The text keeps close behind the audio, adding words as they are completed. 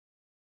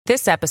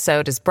This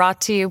episode is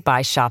brought to you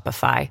by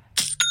Shopify.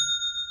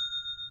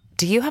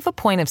 Do you have a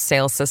point of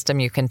sale system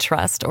you can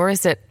trust, or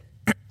is it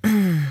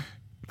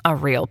a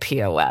real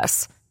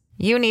POS?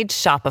 You need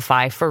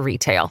Shopify for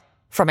retail.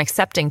 From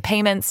accepting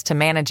payments to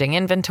managing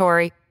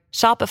inventory,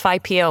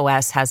 Shopify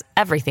POS has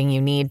everything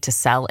you need to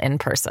sell in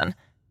person.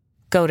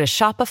 Go to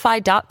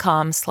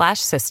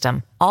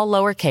shopify.com/system, all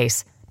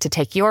lowercase, to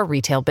take your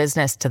retail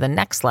business to the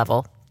next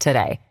level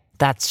today.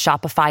 That's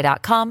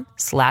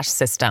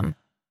shopify.com/system.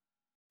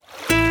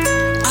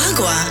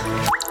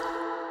 Agua.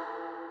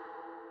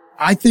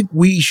 I think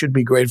we should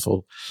be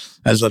grateful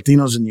as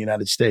Latinos in the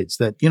United States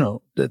that,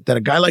 that a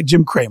guy like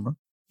Jim Cramer,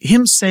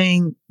 him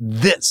saying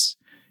this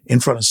in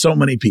front of so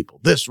many people,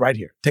 this right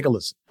here, take a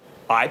listen.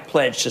 I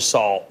pledged to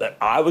Saul that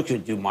I was going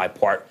to do my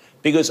part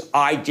because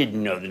I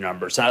didn't know the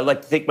numbers. And I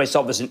like to think of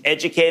myself as an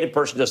educated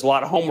person who does a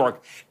lot of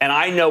homework. And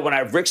I know when I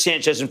have Rick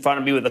Sanchez in front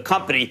of me with a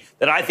company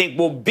that I think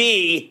will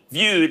be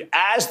viewed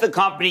as the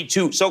company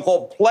to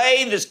so-called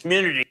play this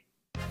community.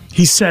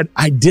 He said,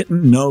 I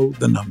didn't know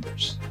the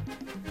numbers.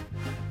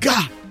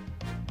 God,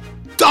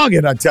 dog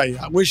it, I tell you.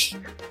 I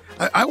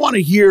want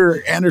to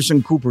hear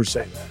Anderson Cooper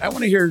say that. I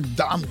want to hear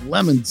Don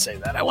Lemon say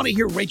that. I want to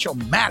hear Rachel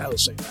Maddow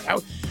say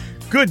that.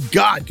 Good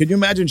God, can you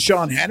imagine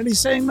Sean Hannity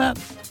saying that?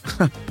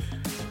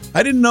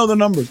 I didn't know the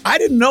numbers. I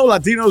didn't know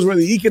Latinos were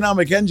the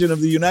economic engine of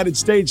the United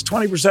States,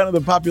 20% of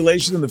the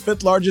population and the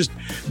fifth largest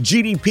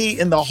GDP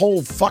in the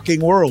whole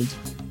fucking world.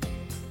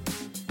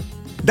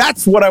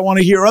 That's what I want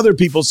to hear other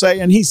people say,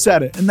 and he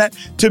said it. And that,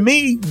 to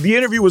me, the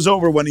interview was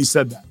over when he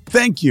said that.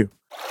 Thank you.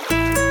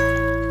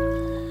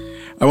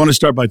 I want to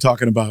start by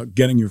talking about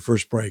getting your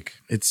first break.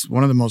 It's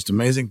one of the most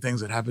amazing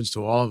things that happens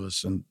to all of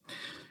us. And,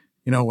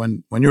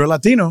 when you're a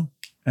Latino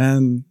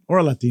or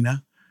a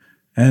Latina,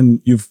 and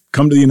you've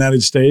come to the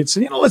United States,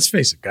 and, let's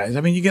face it, guys.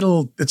 I mean,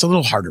 it's a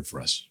little harder for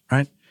us,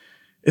 right?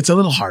 It's a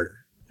little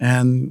harder.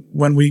 And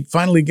when we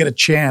finally get a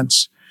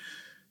chance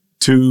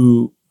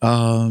to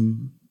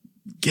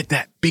get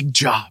that big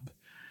job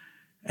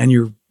and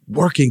you're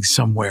working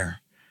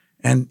somewhere,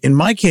 and in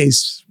my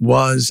case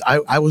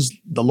I was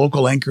the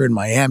local anchor in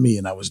Miami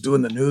and I was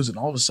doing the news, and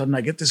all of a sudden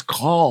I get this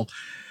call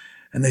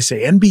and they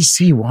say,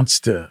 NBC wants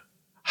to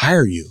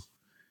hire you.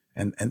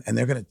 And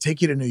they're going to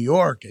take you to New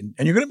York and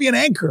you're going to be an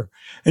anchor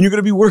and you're going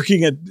to be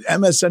working at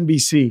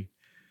MSNBC.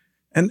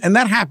 And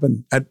that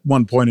happened at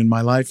one point in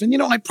my life. And,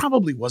 I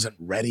probably wasn't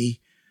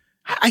ready.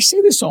 I say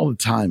this all the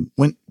time.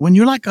 When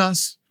you're like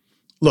us,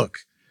 look,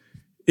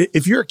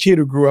 if you're a kid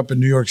who grew up in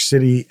New York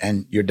City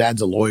and your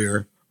dad's a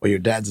lawyer or your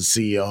dad's a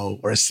CEO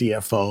or a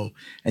CFO,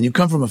 and you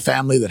come from a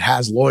family that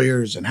has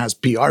lawyers and has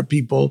PR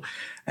people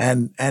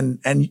and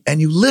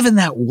you live in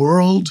that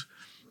world,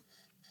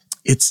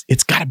 it's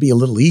got to be a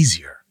little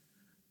easier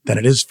than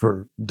it is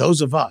for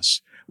those of us,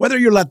 whether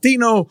you're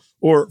Latino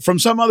or from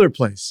some other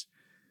place.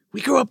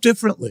 We grew up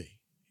differently,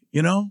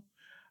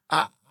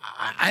 I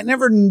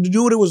never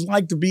knew what it was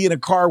like to be in a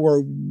car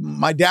where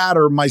my dad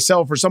or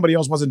myself or somebody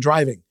else wasn't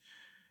driving.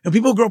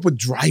 People grew up with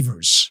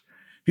drivers.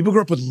 People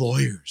grew up with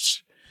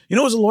lawyers.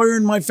 As a lawyer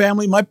in my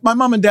family, my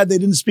mom and dad, they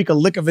didn't speak a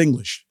lick of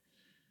English.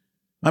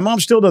 My mom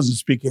still doesn't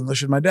speak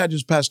English, and my dad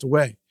just passed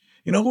away.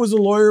 Who was a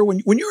lawyer?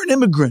 When you're an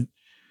immigrant,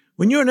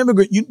 you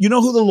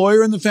know who the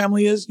lawyer in the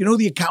family is? You know who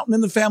the accountant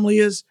in the family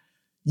is?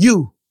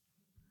 You're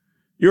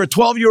a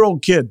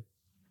 12-year-old kid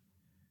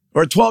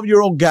or a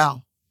 12-year-old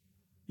gal,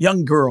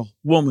 young girl,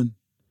 woman.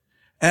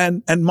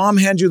 And mom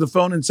hands you the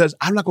phone and says,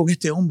 habla con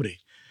este hombre.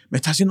 Me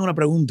está haciendo una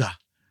pregunta.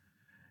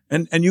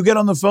 And you get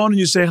on the phone and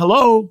you say,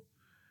 hello.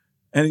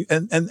 And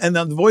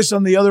the voice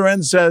on the other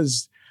end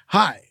says,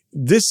 hi,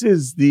 this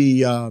is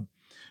the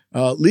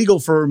legal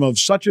firm of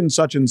such and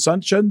such and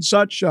such and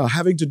such,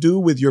 having to do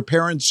with your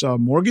parents'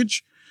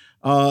 mortgage.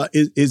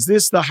 Is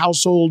this the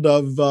household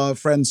of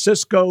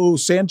Francisco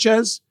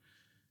Sanchez?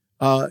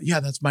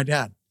 Yeah, that's my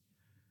dad.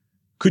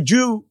 Could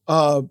you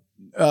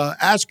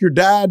ask your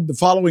dad the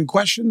following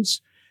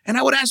questions? And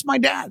I would ask my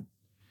dad.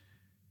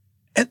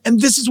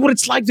 And this is what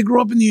it's like to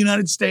grow up in the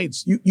United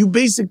States. You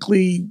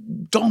basically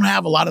don't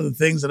have a lot of the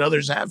things that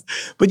others have.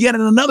 But yet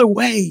in another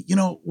way,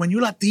 when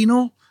you're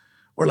Latino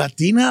or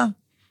Latina,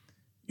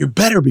 you're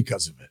better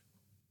because of it.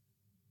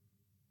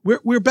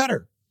 We're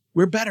better.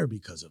 We're better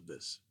because of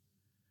this.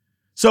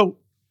 So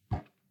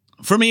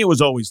for me, it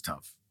was always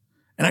tough.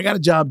 And I got a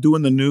job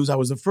doing the news. I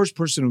was the first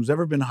person who's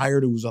ever been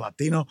hired who was a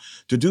Latino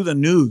to do the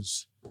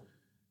news.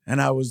 And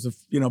I was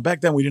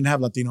back then we didn't have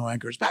Latino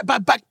anchors. By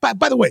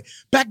the way,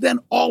 back then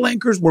all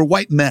anchors were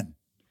white men.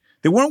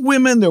 There weren't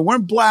women, there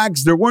weren't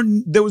blacks, there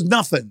was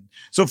nothing.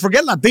 So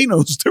forget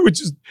Latinos.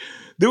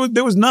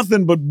 There was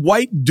nothing but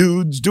white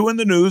dudes doing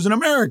the news in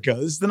America.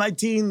 This is the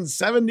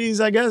 1970s,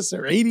 I guess,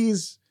 or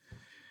 80s.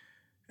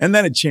 And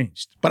then it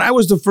changed. But I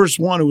was the first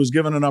one who was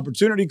given an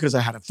opportunity because I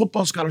had a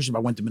football scholarship. I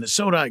went to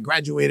Minnesota. I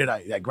graduated.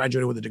 I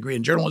graduated with a degree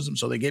in journalism,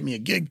 so they gave me a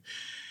gig.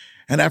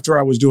 And after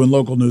I was doing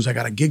local news, I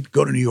got a gig to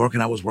go to New York,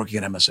 and I was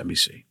working at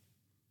MSNBC.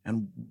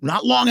 And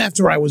not long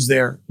after I was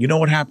there, you know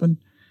what happened?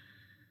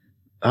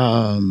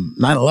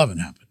 9/11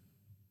 happened.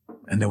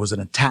 And there was an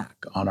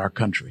attack on our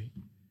country.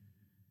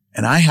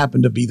 And I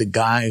happened to be the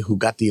guy who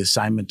got the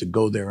assignment to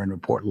go there and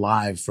report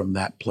live from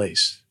that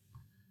place.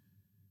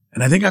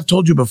 And I think I've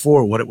told you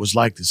before what it was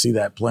like to see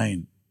that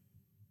plane,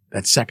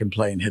 that second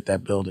plane hit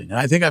that building. And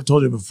I think I've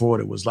told you before what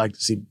it was like to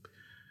see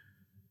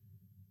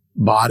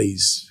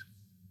bodies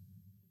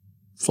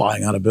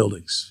flying out of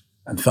buildings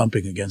and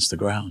thumping against the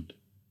ground.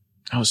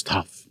 That was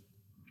tough.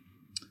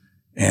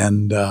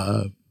 And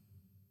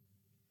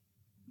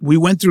we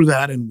went through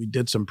that and we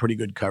did some pretty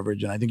good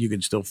coverage. And I think you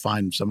can still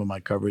find some of my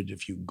coverage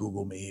if you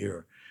Google me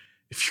or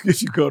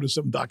if you go to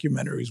some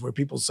documentaries where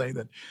people say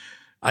that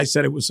I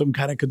said it was some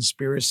kind of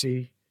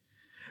conspiracy.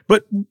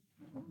 But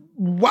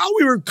while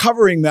we were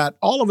covering that,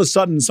 all of a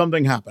sudden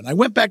something happened. I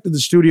went back to the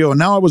studio and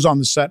now I was on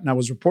the set and I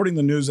was reporting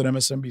the news at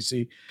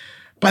MSNBC.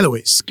 By the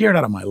way, scared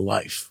out of my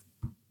life.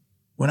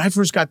 When I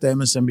first got to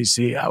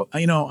MSNBC,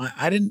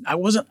 I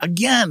wasn't,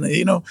 again,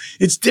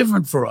 it's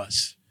different for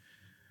us.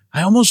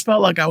 I almost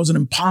felt like I was an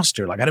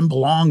imposter, like I didn't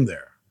belong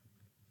there.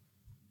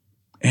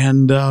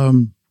 And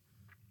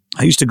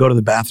I used to go to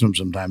the bathroom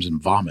sometimes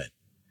and vomit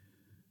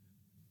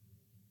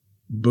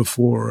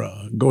before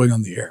going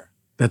on the air.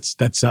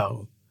 That's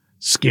how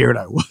scared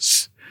I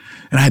was.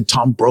 And I had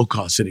Tom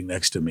Brokaw sitting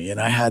next to me,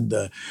 and I had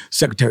the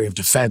Secretary of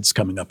Defense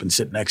coming up and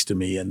sit next to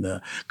me, and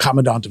the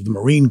Commandant of the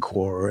Marine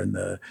Corps, and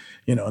the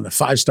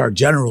 5-star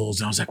generals.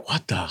 And I was like,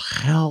 what the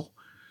hell?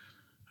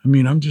 I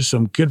mean, I'm just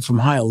some kid from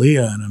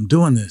Hialeah, and I'm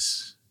doing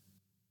this.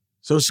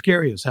 So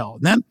scary as hell.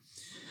 And then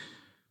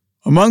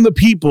among the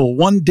people,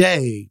 one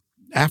day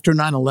after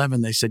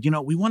 9/11, they said,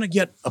 we want to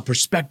get a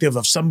perspective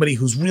of somebody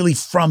who's really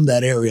from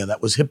that area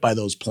that was hit by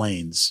those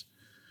planes.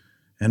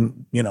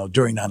 And,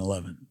 during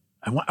 9/11.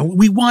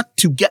 We want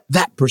to get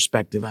that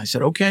perspective. I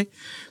said, okay.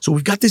 So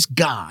we've got this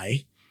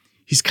guy.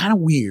 He's kind of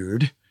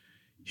weird.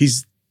 They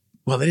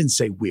didn't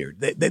say weird.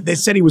 They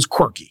said he was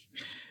quirky.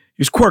 He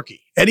was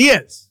quirky, and he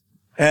is.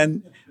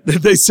 And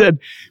they said,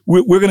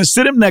 we're going to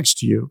sit him next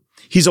to you.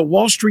 He's a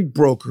Wall Street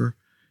broker.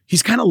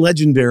 He's kind of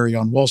legendary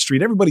on Wall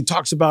Street. Everybody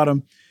talks about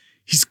him.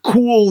 He's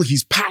cool.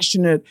 He's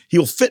passionate.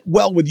 He'll fit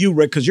well with you,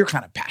 Rick, because you're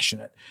kind of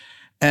passionate.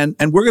 And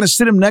we're going to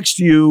sit him next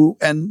to you,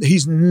 and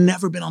he's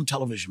never been on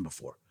television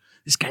before.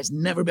 This guy's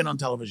never been on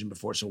television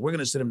before, so we're going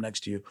to sit him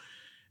next to you.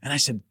 And I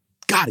said,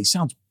 God, he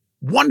sounds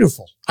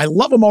wonderful. I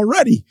love him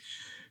already.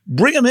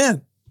 Bring him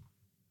in.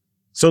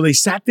 So they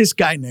sat this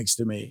guy next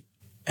to me,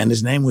 and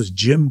his name was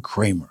Jim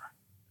Cramer.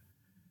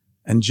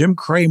 And Jim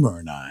Cramer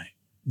and I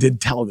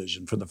did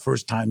television for the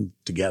first time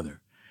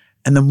together.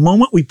 And the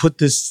moment we put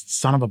this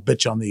son of a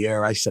bitch on the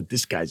air, I said,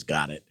 this guy's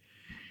got it.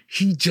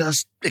 He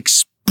just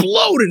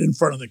exploded in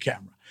front of the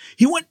camera.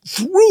 He went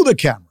through the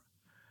camera.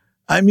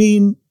 I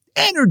mean,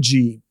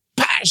 energy,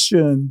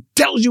 passion,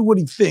 tells you what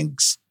he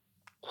thinks,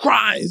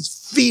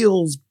 cries,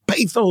 feels,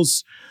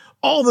 pathos,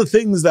 all the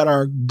things that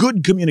are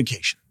good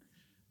communication.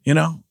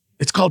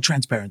 It's called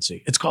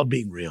transparency. It's called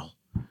being real.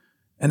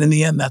 And in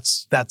the end,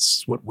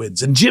 that's what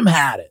wins. And Jim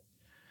had it.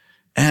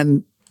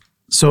 And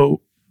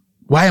so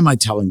why am I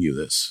telling you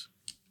this?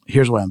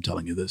 Here's why I'm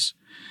telling you this.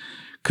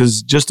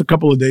 Because just a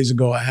couple of days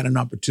ago, I had an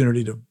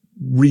opportunity to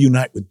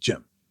reunite with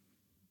Jim.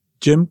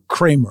 Jim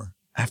Cramer,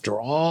 after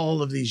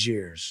all of these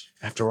years,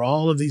 after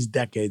all of these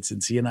decades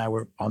since he and I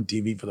were on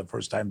TV for the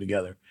first time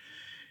together,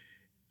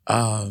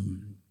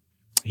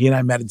 he and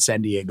I met in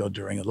San Diego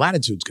during a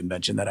Latitudes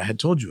convention that I had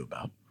told you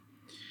about.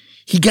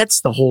 He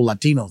gets the whole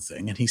Latino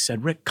thing, and he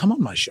said, Rick, come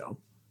on my show.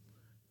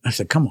 I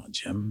said, come on,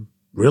 Jim.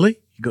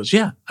 Really? He goes,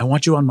 yeah, I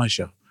want you on my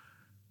show.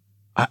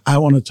 I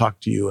want to talk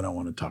to you, and I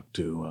want to talk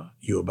to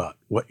you about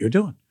what you're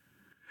doing.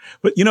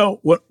 But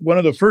one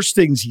of the first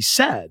things he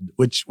said,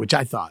 which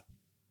I thought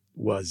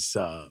was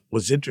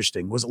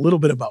interesting, was a little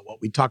bit about what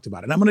we talked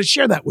about. And I'm going to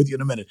share that with you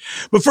in a minute.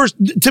 But first,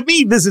 to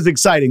me, this is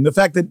exciting. The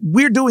fact that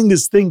we're doing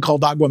this thing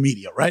called Agua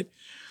Media, right?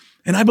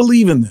 And I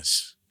believe in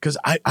this because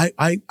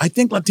I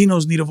think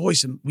Latinos need a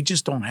voice and we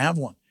just don't have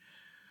one.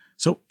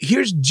 So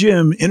here's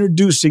Jim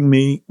introducing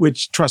me,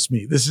 which, trust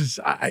me, this is,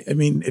 I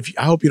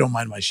hope you don't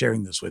mind my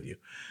sharing this with you,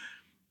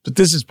 but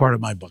this is part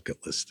of my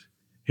bucket list.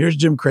 Here's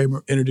Jim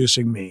Cramer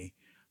introducing me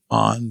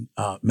on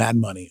Mad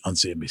Money on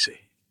CNBC.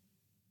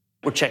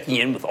 We're checking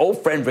in with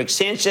old friend Rick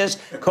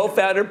Sanchez,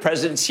 co-founder,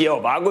 president, CEO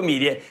of Agua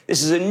Media.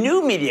 This is a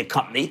new media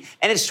company,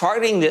 and it's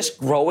targeting this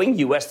growing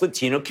U.S.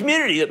 Latino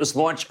community that was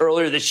launched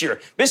earlier this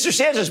year. Mr.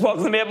 Sanchez,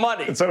 welcome to Mad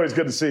Money. It's always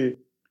good to see you.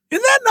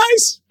 Isn't that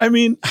nice? I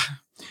mean,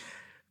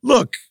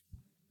 look,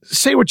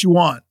 say what you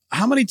want.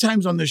 How many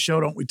times on this show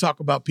don't we talk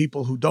about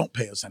people who don't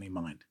pay us any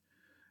mind?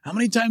 How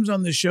many times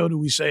on this show do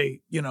we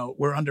say,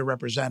 we're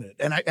underrepresented?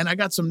 And I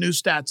got some new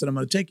stats, and I'm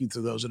going to take you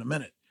through those in a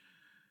minute.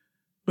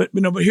 But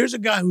here's a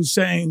guy who's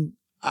saying,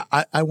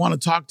 I want to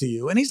talk to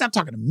you. And he's not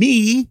talking to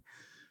me.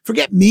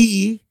 Forget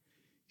me.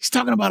 He's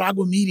talking about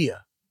Agua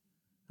Media.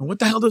 And what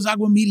the hell does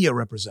Agua Media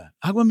represent?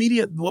 Agua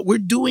Media, what we're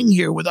doing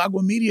here with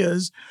Agua Media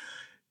is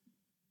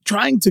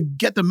trying to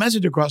get the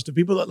message across to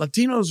people that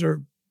Latinos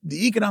are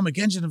the economic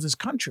engine of this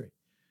country.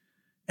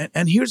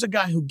 And here's a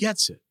guy who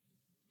gets it.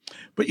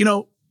 But,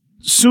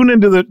 soon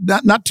into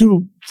not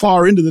too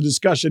far into the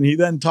discussion, he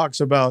then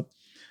talks about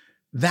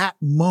that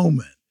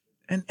moment.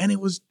 And it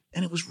was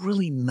And it was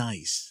really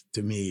nice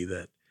to me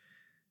that,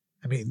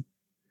 I mean,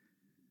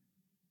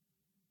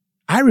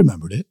 I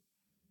remembered it.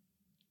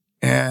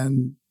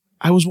 And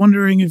I was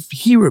wondering if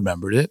he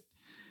remembered it.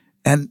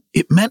 And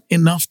it meant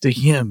enough to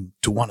him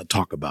to want to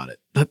talk about it.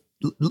 But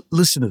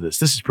listen to this.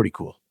 This is pretty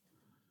cool.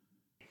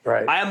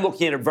 Right. I am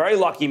looking at a very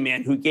lucky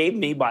man who gave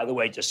me, by the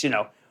way, just,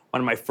 one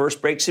of my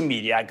first breaks in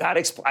media. I got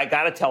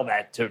to tell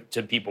that to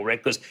people,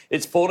 Rick, because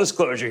it's full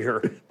disclosure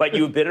here. But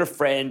you've been a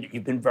friend.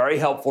 You've been very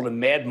helpful to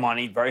Mad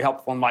Money, very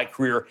helpful in my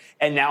career.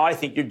 And now I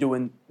think you're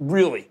doing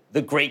really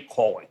the great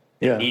calling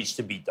that needs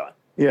to be done.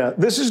 Yeah,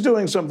 this is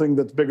doing something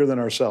that's bigger than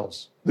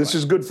ourselves. This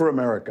is good for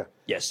America.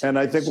 Yes. And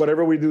I think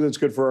whatever we do that's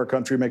good for our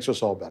country makes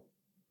us all better.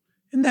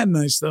 Isn't that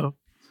nice, though?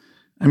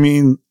 I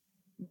mean,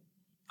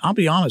 I'll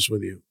be honest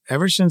with you.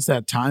 Ever since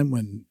that time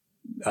when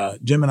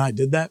Jim and I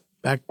did that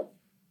back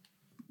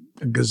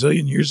a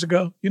gazillion years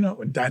ago,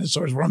 when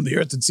dinosaurs roamed the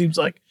earth, it seems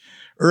like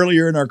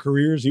earlier in our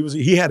careers,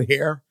 he had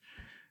hair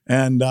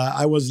and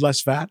I was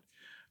less fat.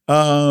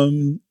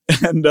 It's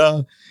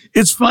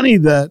funny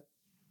that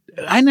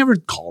I never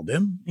called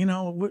him,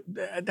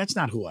 that's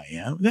not who I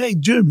am. Hey,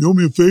 Jim, you owe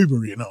me a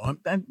favor,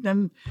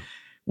 and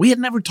we had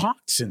never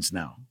talked since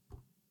now.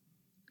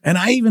 And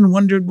I even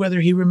wondered whether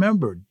he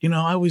remembered.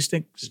 I always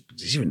think,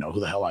 does he even know who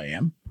the hell I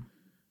am?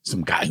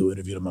 Some guy who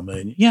interviewed him a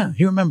million. Yeah,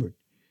 he remembered.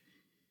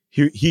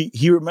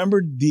 He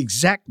remembered the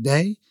exact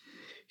day.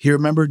 He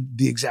remembered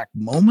the exact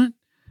moment.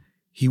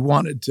 He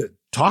wanted to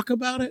talk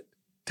about it.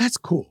 That's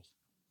cool.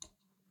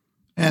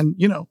 And,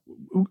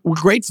 we're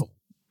grateful.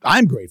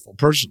 I'm grateful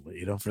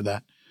personally, for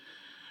that.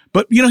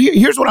 But,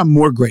 here's what I'm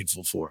more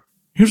grateful for.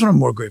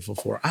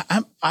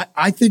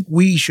 I think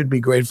we should be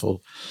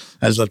grateful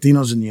as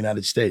Latinos in the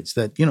United States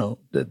that,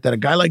 that a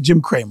guy like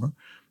Jim Cramer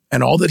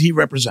and all that he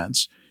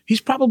represents,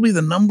 he's probably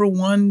the number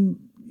one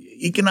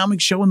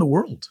economic show in the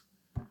world.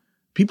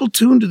 People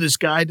tune to this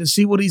guy to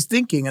see what he's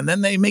thinking, and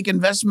then they make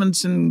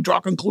investments and draw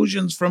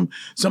conclusions from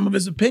some of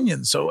his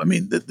opinions. So, I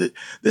mean,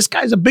 this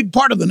guy's a big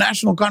part of the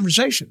national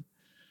conversation.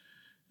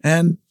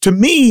 And to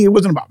me, it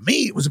wasn't about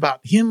me. It was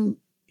about him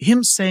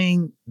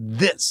saying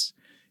this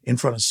in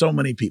front of so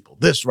many people.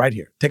 This right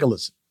here. Take a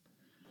listen.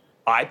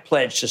 I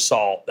pledged to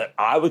Saul that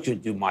I was going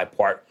to do my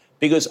part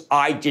because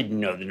I didn't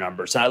know the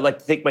numbers. And I like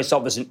to think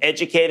myself as an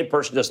educated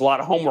person, does a lot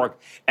of homework.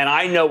 And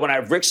I know when I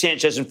have Rick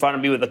Sanchez in front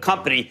of me with a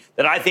company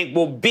that I think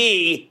will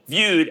be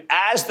viewed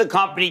as the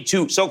company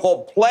to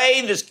so-called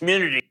play this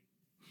community.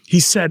 He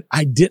said,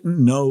 I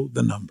didn't know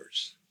the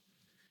numbers.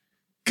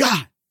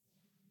 God,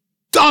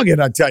 dog it,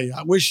 I tell you.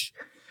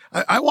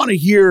 I want to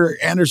hear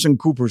Anderson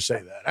Cooper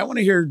say that. I want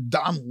to hear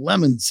Don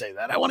Lemon say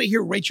that. I want to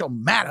hear Rachel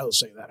Maddow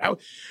say that.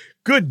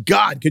 Good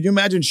God, could you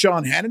imagine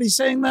Sean Hannity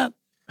saying that?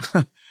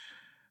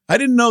 I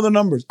didn't know the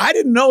numbers. I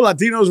didn't know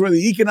Latinos were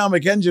the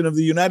economic engine of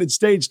the United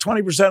States,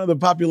 20% of the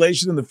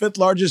population and the fifth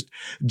largest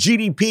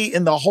GDP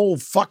in the whole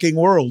fucking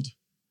world.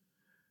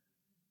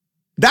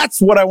 That's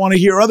what I want to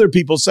hear other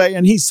people say,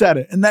 and he said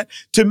it. And that,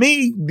 to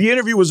me, the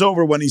interview was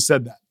over when he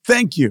said that.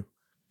 Thank you.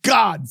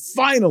 God,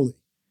 finally,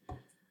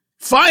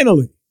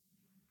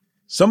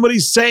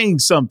 somebody's saying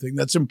something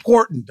that's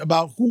important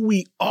about who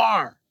we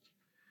are.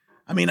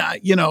 I mean,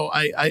 I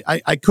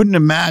couldn't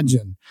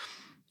imagine.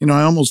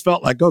 I almost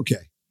felt like,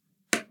 okay,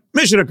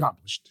 mission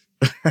accomplished.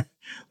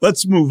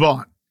 Let's move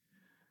on.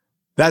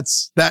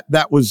 That's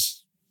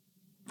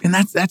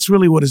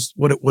really what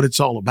it's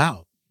all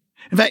about.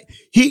 In fact,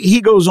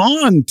 he goes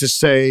on to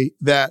say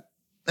that,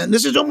 and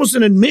this is almost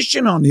an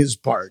admission on his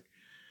part,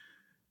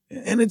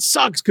 and it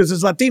sucks because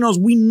as Latinos,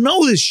 we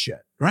know this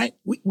shit, right?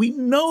 We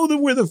know that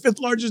we're the fifth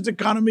largest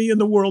economy in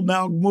the world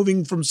now,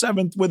 moving from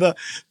seventh with a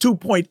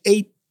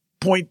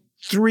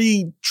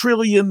 $2.3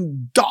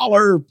 trillion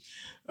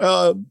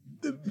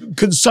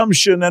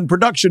consumption and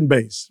production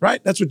base,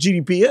 right? That's what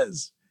GDP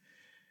is.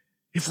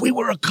 If we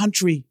were a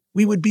country,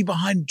 we would be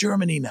behind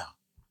Germany now.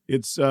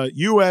 It's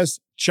U.S.,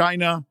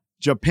 China,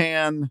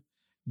 Japan,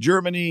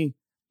 Germany,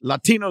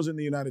 Latinos in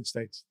the United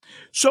States.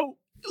 So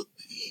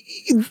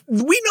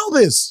we know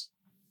this,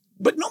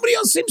 but nobody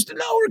else seems to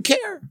know or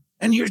care.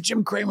 And here's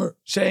Jim Cramer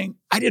saying,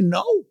 I didn't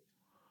know.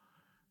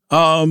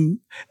 And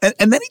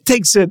then he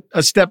takes it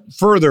a step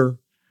further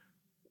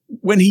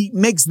when he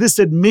makes this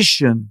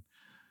admission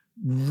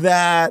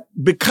that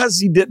because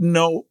he didn't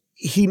know,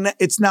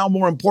 it's now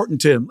more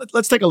important to him.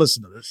 Let's take a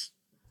listen to this.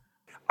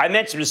 I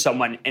mentioned to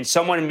someone, and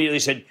someone immediately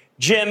said,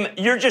 Jim,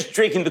 you're just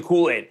drinking the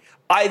Kool-Aid.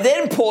 I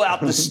then pull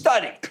out the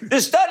study. The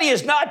study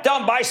is not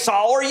done by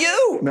Saul or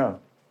you. No.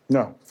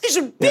 These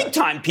are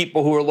big-time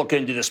people who are looking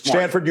into this market.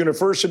 Stanford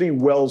University,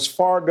 Wells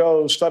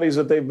Fargo, studies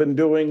that they've been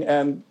doing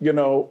and,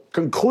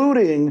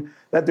 concluding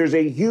that there's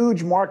a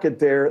huge market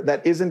there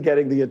that isn't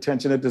getting the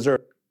attention it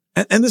deserves.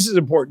 And this is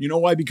important. You know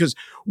why? Because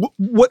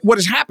what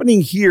is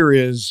happening here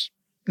is,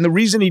 and the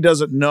reason he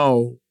doesn't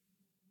know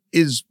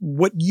is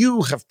what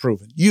you have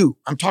proven.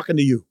 I'm talking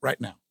to you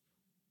right now.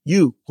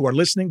 You who are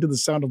listening to the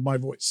sound of my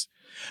voice.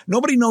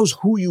 Nobody knows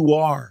who you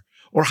are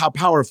or how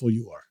powerful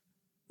you are,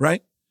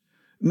 right?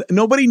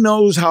 Nobody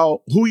knows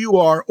who you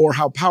are or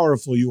how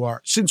powerful you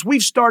are. Since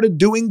we've started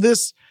doing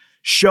this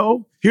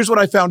show. Here's what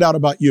I found out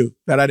about you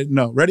that I didn't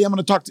know. Ready? I'm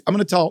going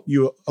to tell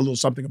you a little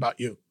something about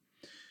you.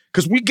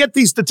 Because we get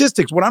these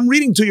statistics. What I'm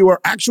reading to you are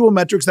actual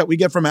metrics that we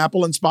get from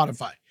Apple and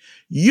Spotify.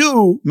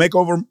 You make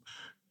over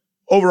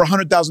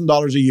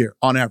 $100,000 a year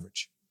on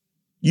average.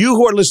 You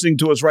who are listening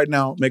to us right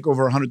now make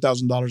over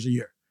 $100,000 a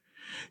year.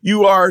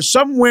 You are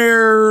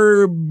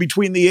somewhere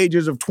between the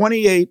ages of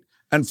 28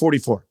 and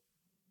 44.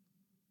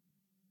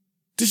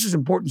 This is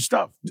important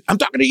stuff. I'm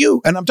talking to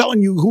you, and I'm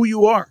telling you who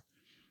you are.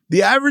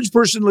 The average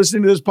person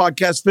listening to this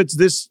podcast fits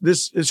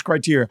this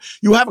criteria.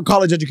 You have a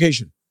college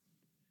education.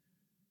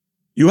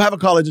 You have a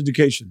college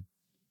education.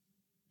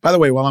 By the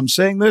way, while I'm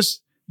saying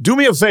this, do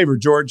me a favor,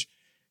 George.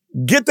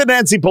 Get the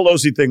Nancy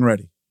Pelosi thing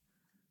ready,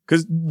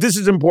 because this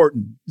is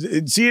important.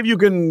 See if you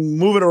can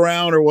move it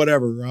around or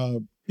whatever.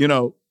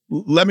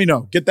 Let me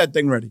know. Get that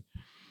thing ready.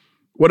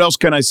 What else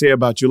can I say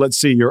about you? Let's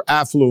see. You're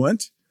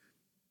affluent.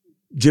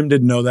 Jim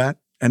didn't know that,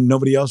 and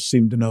nobody else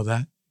seemed to know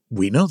that.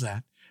 We know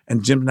that.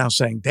 And Jim's now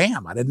saying,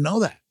 damn, I didn't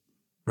know that,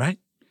 right?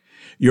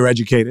 You're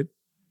educated.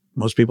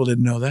 Most people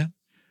didn't know that.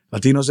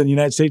 Latinos in the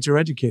United States are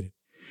educated.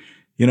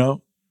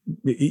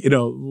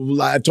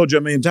 I've told you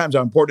a million times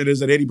how important it is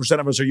that 80%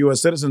 of us are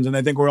U.S. citizens, and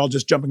I think we're all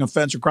just jumping a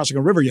fence or crossing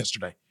a river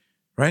yesterday,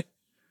 right?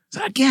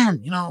 So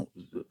again,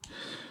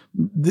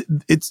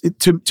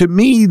 to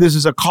me, this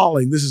is a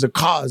calling. This is a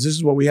cause. This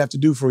is what we have to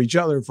do for each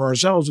other, for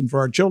ourselves, and for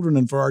our children,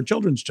 and for our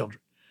children's children.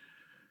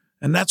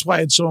 And that's why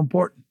it's so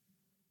important.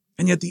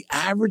 And yet the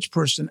average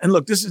person, and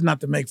look, this is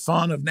not to make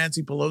fun of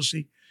Nancy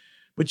Pelosi,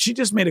 but she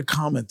just made a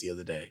comment the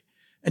other day.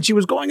 And she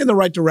was going in the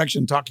right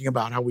direction, talking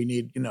about how we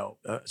need,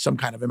 some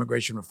kind of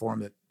immigration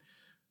reform that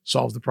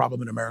solves the problem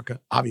in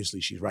America.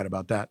 Obviously, she's right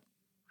about that.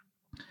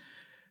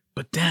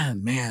 But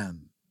then,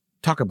 man,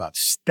 talk about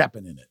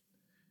stepping in it.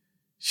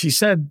 She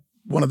said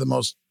one of the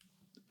most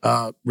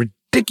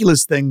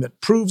ridiculous thing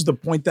that proves the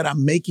point that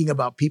I'm making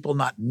about people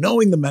not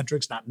knowing the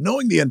metrics, not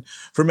knowing the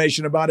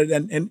information about it.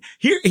 And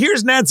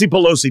here's Nancy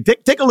Pelosi.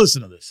 Take a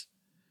listen to this.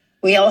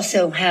 We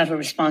also have a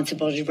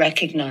responsibility to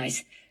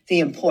recognize the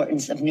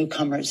importance of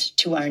newcomers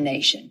to our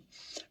nation.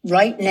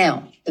 Right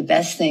now, the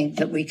best thing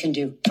that we can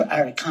do for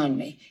our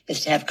economy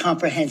is to have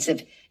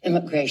comprehensive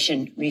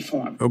immigration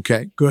reform.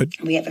 Okay, good.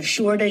 We have a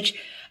shortage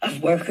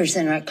of workers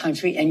in our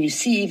country, and you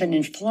see even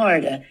in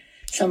Florida,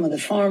 some of the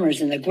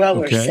farmers and the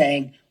growers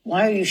saying,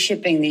 why are you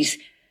shipping these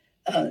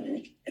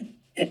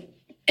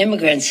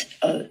immigrants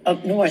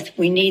up north?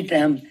 We need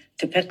them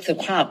to pick the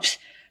crops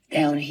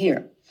down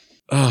here.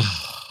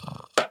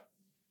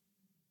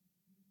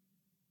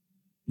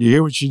 You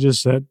hear what she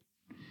just said?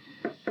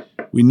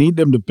 We need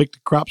them to pick the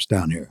crops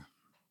down here.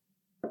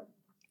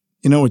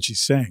 You know what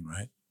she's saying,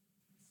 right?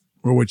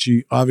 Or what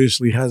she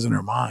obviously has in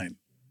her mind.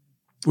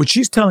 What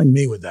she's telling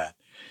me with that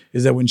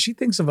is that when she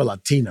thinks of a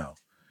Latino,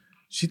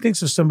 she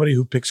thinks of somebody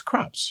who picks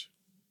crops,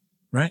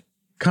 right?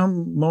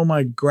 Come mow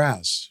my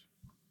grass.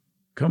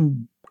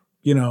 Come,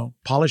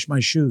 polish my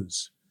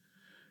shoes.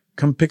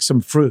 Come pick some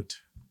fruit.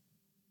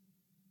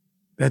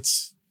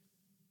 That's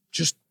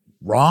just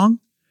wrong.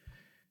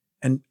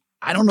 And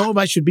I don't know if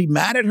I should be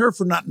mad at her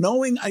for not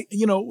knowing.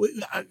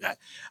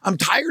 I'm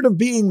tired of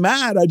being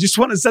mad. I just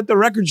want to set the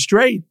record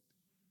straight.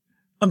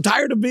 I'm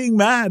tired of being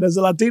mad as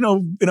a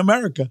Latino in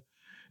America.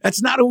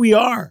 That's not who we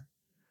are.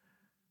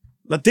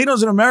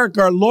 Latinos in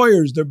America are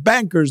lawyers, they're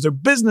bankers, they're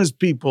business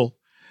people.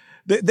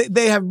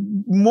 They have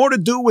more to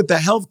do with the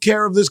health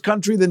care of this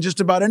country than just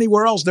about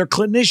anywhere else. They're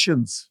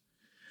clinicians.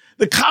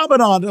 The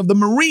Commandant of the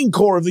Marine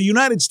Corps of the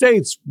United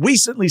States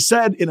recently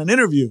said in an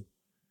interview,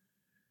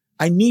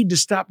 I need to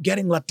stop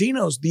getting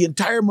Latinos. The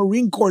entire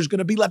Marine Corps is going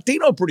to be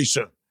Latino pretty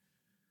soon.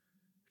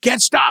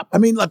 Can't stop. I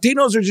mean,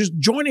 Latinos are just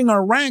joining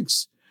our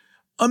ranks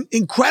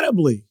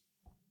incredibly.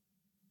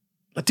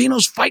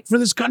 Latinos fight for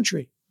this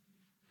country.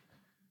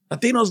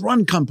 Latinos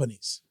run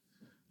companies.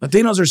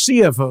 Latinos are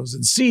CFOs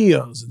and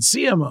CEOs and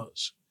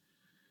CMOs.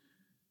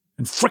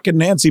 And frickin'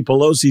 Nancy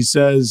Pelosi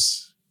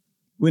says,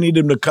 we need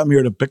them to come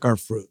here to pick our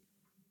fruit.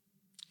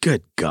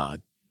 Good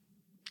God.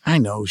 I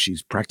know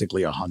she's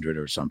practically 100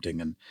 or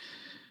something. And,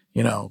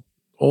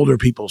 older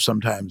people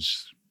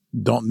sometimes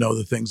don't know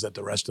the things that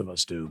the rest of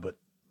us do, but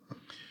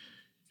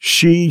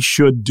she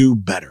should do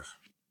better.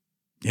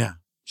 Yeah,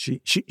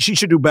 she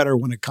should do better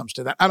when it comes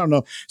to that. I don't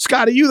know.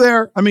 Scott, are you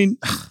there? I mean,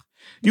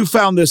 you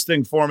found this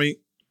thing for me.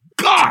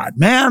 God,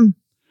 man.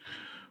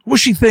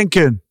 What's she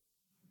thinking?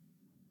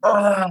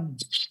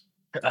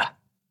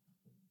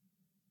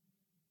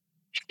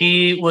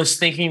 She was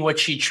thinking what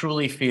she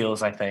truly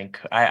feels, I think.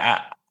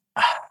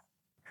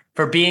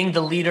 For being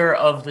the leader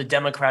of the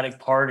Democratic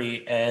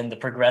Party and the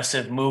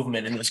progressive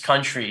movement in this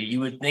country,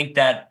 you would think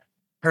that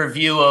her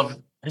view of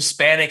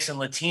Hispanics and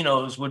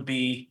Latinos would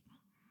be,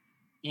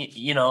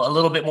 a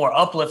little bit more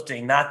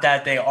uplifting. Not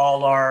that they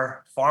all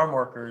are farm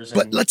workers.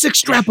 But let's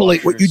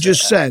extrapolate what you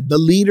just said. The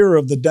leader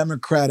of the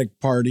Democratic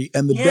Party,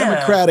 and the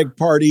Democratic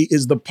Party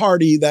is the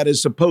party that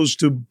is supposed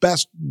to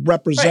best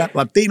represent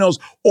Latinos,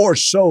 or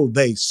so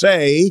they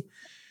say.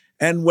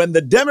 And when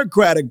the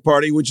Democratic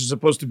Party, which is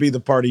supposed to be the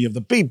party of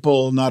the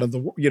people, not of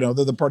the, they're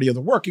the party of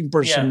the working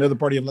person, they're the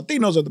party of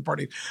Latinos, they're the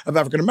party of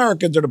African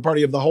Americans, they're the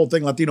party of the whole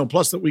thing, Latino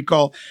plus that we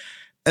call.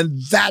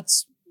 And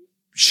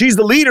she's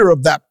the leader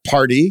of that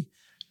party.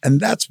 And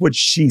that's what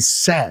she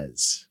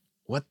says.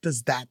 What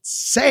does that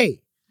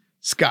say,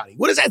 Scotty?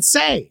 What does that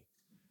say?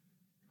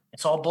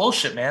 It's all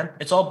bullshit, man.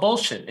 It's all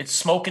bullshit. It's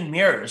smoke and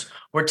mirrors.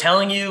 We're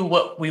telling you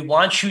what we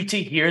want you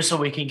to hear so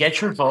we can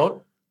get your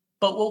vote.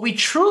 But what we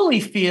truly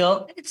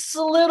feel, it's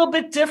a little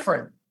bit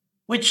different,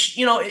 which,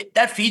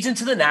 that feeds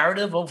into the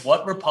narrative of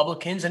what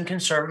Republicans and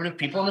conservative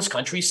people in this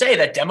country say,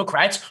 that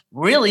Democrats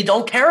really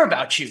don't care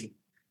about you.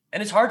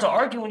 And it's hard to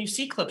argue when you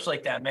see clips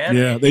like that, man.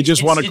 Yeah, they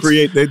just want to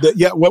create.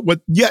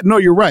 No,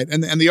 you're right.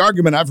 And the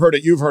argument, I've heard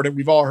it, you've heard it,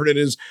 we've all heard it,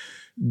 is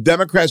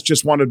Democrats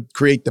just want to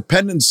create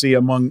dependency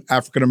among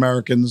African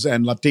Americans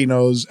and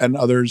Latinos and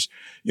others.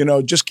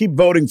 Just keep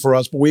voting for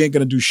us, but we ain't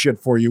going to do shit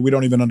for you. We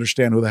don't even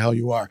understand who the hell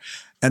you are.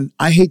 And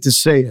I hate to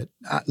say it.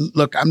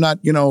 Look, I'm not,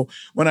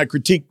 when I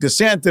critique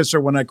DeSantis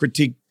or when I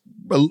critique,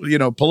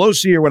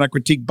 Pelosi or when I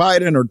critique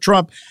Biden or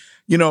Trump,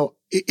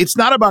 it's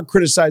not about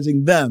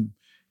criticizing them.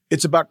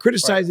 It's about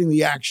criticizing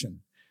the action.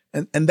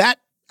 And that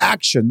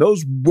action,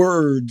 those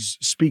words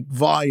speak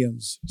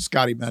volumes,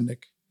 Scotty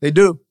Bendick. They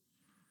do.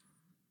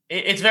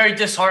 It's very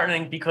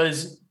disheartening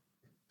because,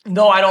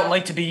 no, I don't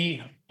like to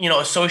be,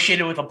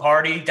 associated with a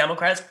party,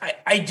 Democrats.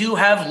 I do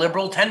have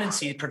liberal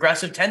tendencies,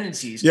 progressive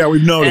tendencies. Yeah,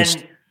 we've noticed.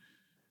 And,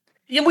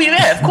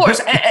 yeah, of course.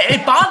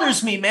 It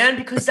bothers me, man,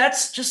 because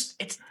that's just,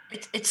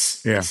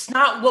 it's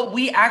not what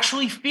we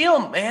actually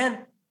feel,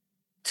 man.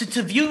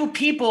 To view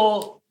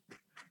people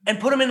and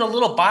put them in a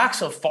little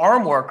box of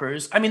farm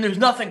workers. I mean, there's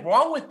nothing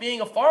wrong with being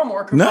a farm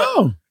worker.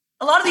 No.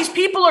 A lot of these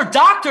people are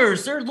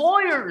doctors, they're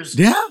lawyers,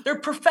 yeah. They're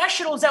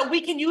professionals that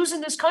we can use in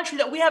this country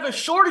that we have a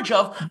shortage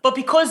of, but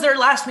because their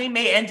last name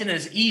may end in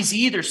as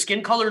EZ, their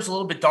skin color is a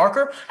little bit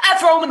darker, I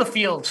throw them in the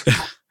field.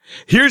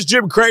 Here's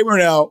Jim Cramer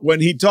now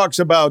when he talks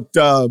about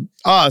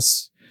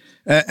us,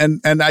 and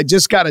I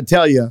just got to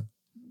tell you,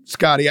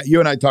 Scotty, you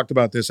and I talked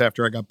about this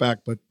after I got back,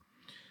 but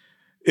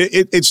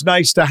it's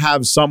nice to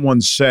have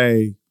someone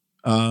say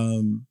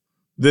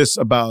this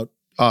about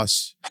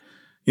us.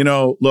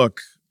 Look,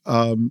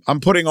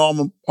 I'm putting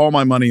all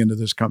my money into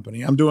this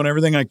company. I'm doing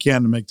everything I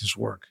can to make this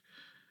work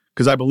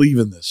because I believe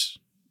in this.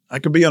 I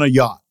could be on a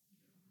yacht,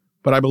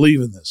 but I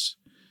believe in this.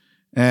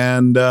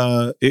 And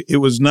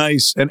it was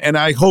nice. And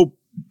I hope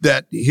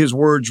that his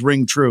words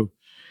ring true.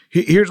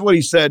 Here's what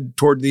he said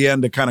toward the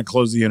end to kind of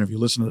close the interview.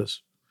 Listen to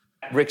this.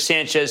 Rick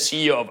Sanchez,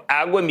 CEO of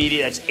Agua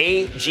Media, that's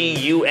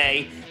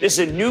AGUA. This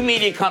is a new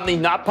media company,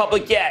 not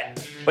public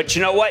yet. But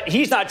you know what?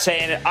 He's not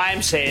saying it.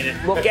 I'm saying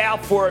it. Look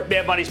out for it.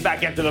 Mad Money's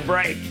back after the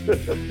break.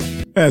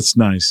 That's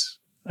nice.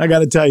 I got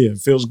to tell you, it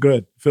feels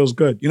good. Feels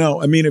good.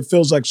 It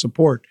feels like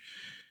support.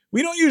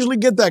 We don't usually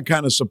get that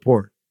kind of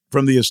support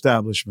from the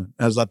establishment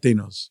as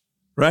Latinos,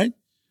 right?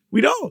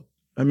 We don't.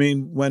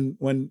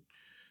 When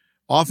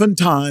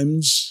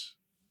oftentimes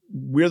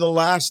we're the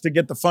last to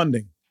get the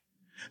funding.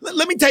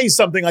 Let me tell you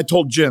something I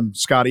told Jim,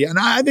 Scotty, and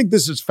I think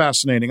this is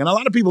fascinating, and a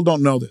lot of people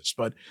don't know this,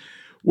 but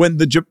when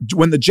Japan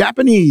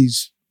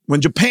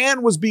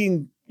was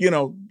being,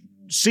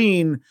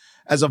 seen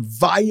as a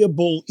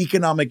viable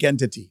economic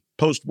entity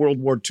post-World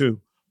War II,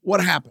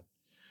 what happened?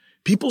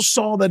 People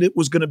saw that it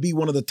was going to be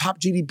one of the top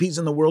GDPs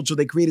in the world, so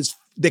they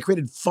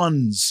created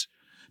funds,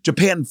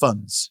 Japan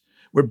funds,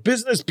 where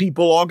business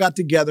people all got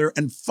together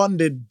and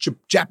funded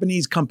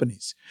Japanese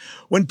companies.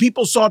 When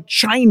people saw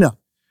China,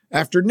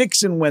 after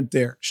Nixon went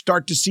there,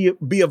 start to see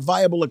it be a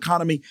viable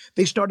economy,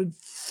 they started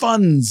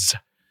funds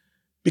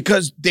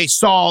because they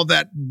saw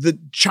that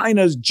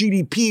China's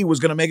GDP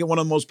was going to make it one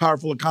of the most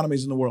powerful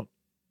economies in the world.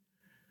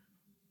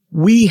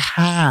 We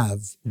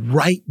have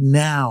right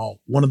now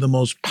one of the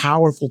most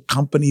powerful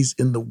companies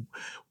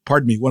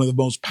one of the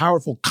most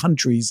powerful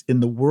countries in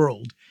the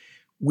world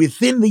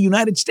within the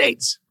United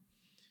States.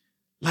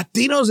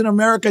 Latinos in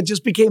America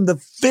just became the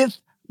 5th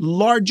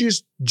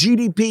largest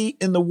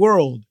GDP in the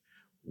world.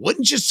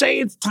 Wouldn't you say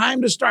it's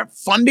time to start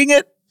funding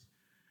it?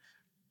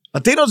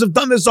 Latinos have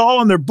done this all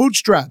on their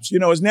bootstraps.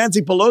 As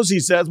Nancy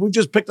Pelosi says, we've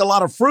just picked a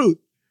lot of fruit.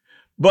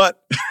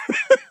 But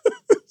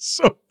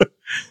so,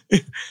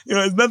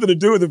 it's nothing to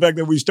do with the fact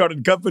that we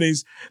started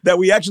companies, that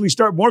we actually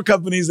start more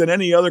companies than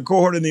any other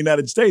cohort in the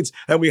United States,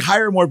 and we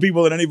hire more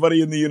people than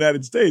anybody in the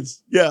United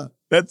States. Yeah,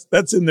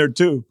 that's in there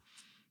too.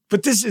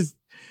 But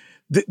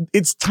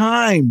it's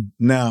time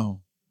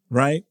now,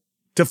 right,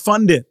 to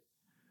fund it.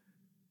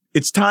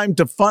 It's time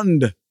to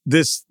fund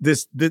this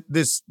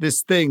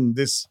thing,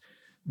 this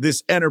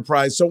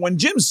enterprise. So when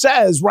Jim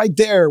says right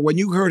there, when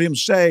you heard him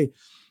say,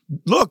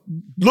 look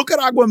at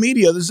Agua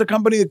Media, this is a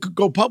company that could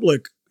go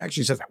public.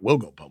 Actually, he says that will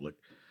go public.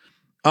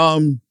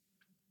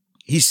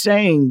 He's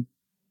saying,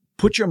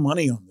 put your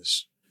money on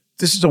this.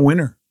 This is a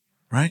winner,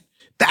 right?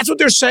 That's what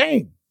they're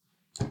saying.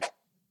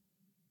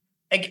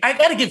 I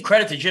got to give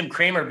credit to Jim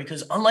Cramer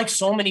because unlike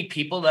so many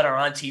people that are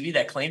on TV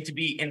that claim to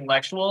be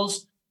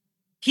intellectuals,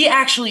 he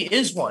actually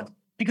is one.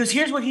 Because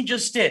here's what he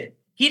just did.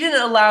 he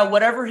didn't allow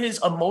whatever his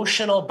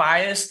emotional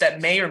bias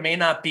that may or may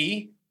not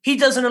be, he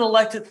doesn't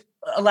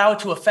allow it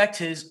to affect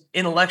his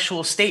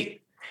intellectual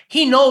state.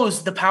 He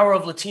knows the power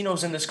of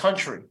Latinos in this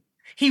country.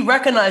 He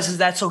recognizes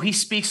that, so he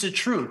speaks the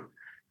truth.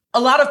 A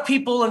lot of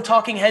people and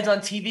talking heads on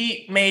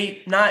TV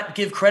may not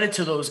give credit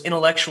to those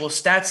intellectual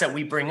stats that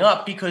we bring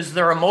up because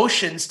their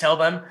emotions tell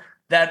them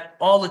that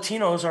all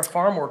Latinos are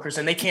farm workers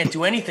and they can't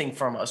do anything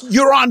from us.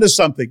 You're onto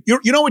something. You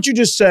know what you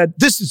just said?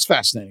 This is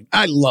fascinating.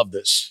 I love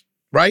this,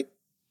 right?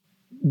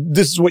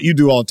 This is what you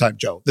do all the time,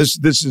 Joe. This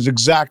is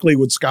exactly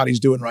what Scotty's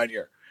doing right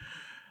here.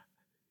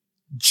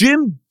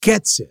 Jim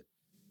gets it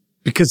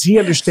because he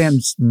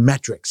understands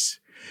metrics.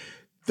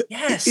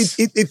 Yes.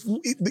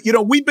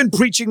 We've been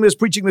preaching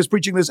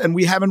this, and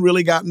we haven't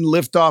really gotten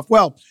lift off.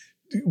 Well,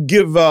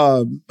 give,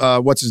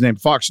 what's his name?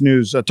 Fox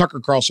News, Tucker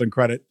Carlson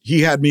credit.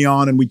 He had me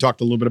on and we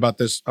talked a little bit about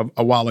this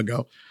a while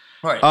ago.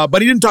 Right.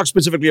 But he didn't talk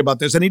specifically about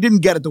this and he didn't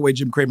get it the way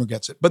Jim Cramer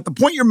gets it. But the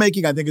point you're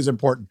making, I think, is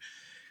important.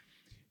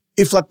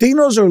 If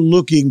Latinos are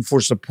looking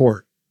for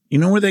support, you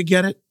know where they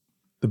get it?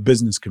 The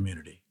business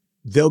community.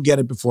 They'll get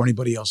it before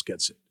anybody else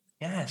gets it.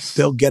 Yes.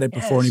 They'll get it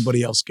before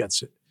anybody else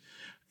gets it.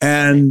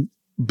 And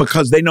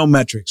because they know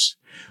metrics.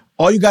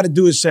 All you got to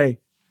do is say,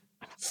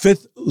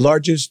 5th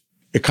largest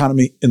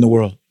economy in the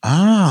world.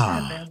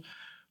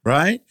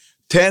 Right?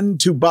 Tend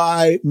to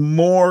buy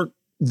more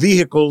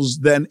vehicles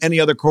than any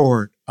other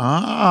cohort.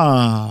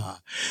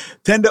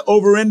 Tend to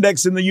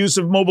over-index in the use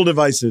of mobile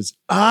devices.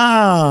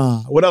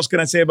 What else can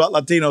I say about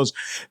Latinos?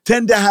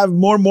 Tend to have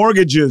more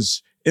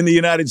mortgages in the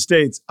United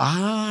States.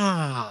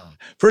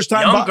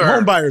 First-time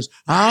home buyers.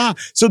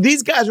 So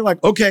these guys are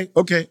like, okay,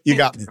 you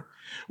got me.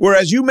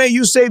 Whereas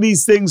you say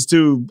these things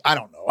to, I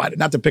don't know,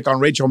 not to pick on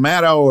Rachel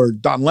Maddow or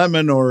Don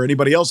Lemon or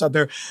anybody else out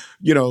there,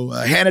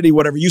 Hannity,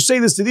 whatever. You say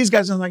this to these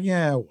guys and I'm like,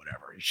 yeah, whatever.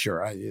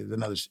 Sure.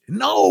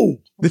 No,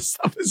 this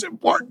stuff is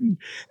important.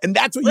 And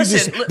that's what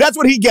that's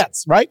what he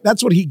gets, right?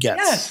 That's what he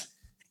gets. Yes.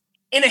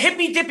 In a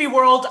hippy-dippy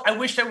world, I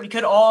wish that we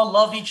could all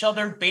love each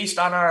other based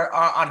on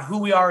on who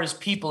we are as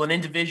people and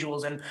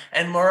individuals and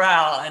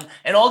morale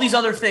and all these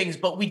other things.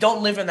 But we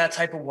don't live in that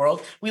type of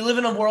world. We live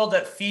in a world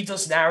that feeds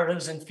us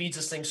narratives and feeds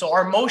us things. So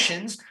our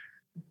emotions,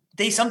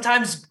 they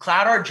sometimes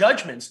cloud our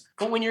judgments.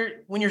 But when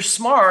you're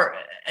smart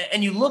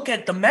and you look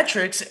at the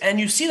metrics and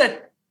you see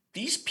that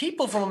these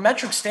people from a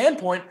metric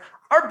standpoint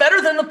are better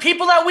than the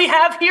people that we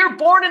have here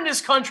born in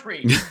this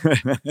country.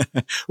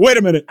 Wait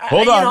a minute.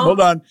 Hold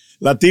on.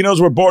 Latinos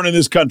were born in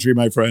this country,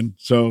 my friend.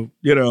 So,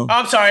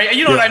 I'm sorry.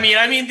 You know what I mean?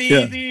 I mean,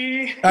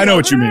 the I know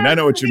what you mean.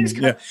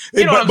 Yeah.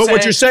 But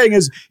what you're saying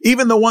is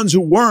even the ones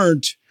who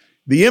weren't,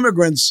 the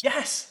immigrants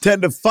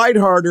tend to fight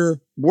harder,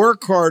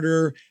 work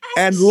harder,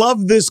 and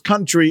love this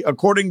country,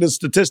 according to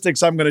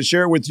statistics I'm going to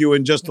share with you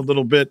in just a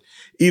little bit,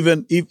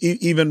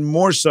 even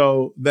more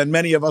so than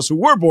many of us who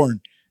were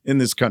born in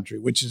this country,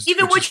 what you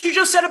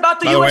just said about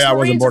the U.S.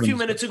 Marines a few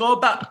minutes ago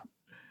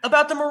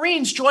about the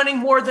Marines joining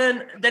more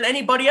than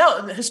anybody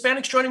else, the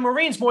Hispanics joining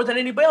Marines more than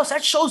anybody else.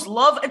 That shows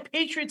love and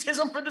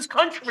patriotism for this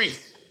country.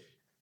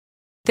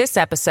 This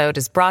episode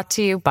is brought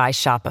to you by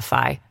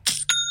Shopify.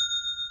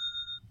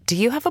 Do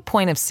you have a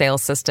point of sale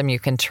system you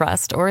can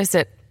trust, or is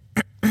it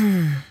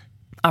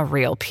a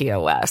real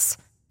POS?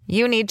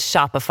 You need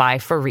Shopify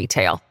for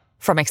retail.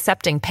 From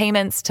accepting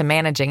payments to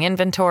managing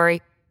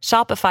inventory,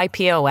 Shopify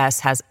POS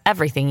has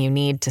everything you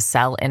need to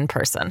sell in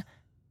person.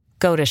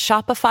 Go to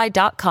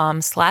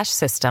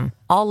shopify.com/system,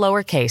 all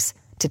lowercase,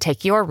 to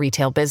take your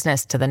retail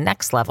business to the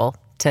next level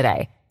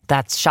today.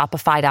 That's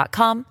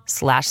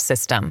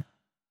shopify.com/system.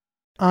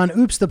 On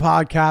Oops, the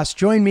podcast,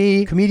 join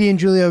me, comedian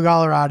Giulio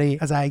Gallerati,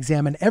 as I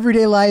examine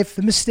everyday life,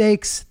 the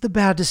mistakes, the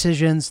bad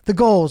decisions, the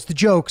goals, the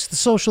jokes, the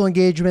social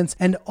engagements,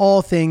 and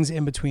all things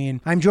in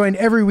between. I'm joined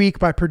every week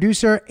by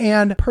producer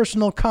and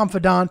personal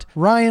confidant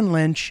Ryan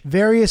Lynch,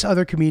 various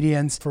other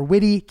comedians, for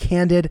witty,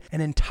 candid,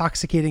 and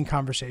intoxicating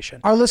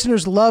conversation. Our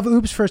listeners love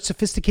Oops for its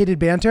sophisticated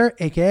banter,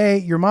 aka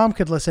your mom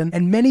could listen,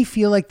 and many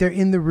feel like they're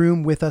in the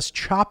room with us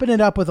chopping it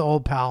up with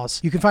old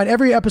pals. You can find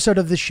every episode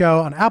of this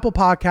show on Apple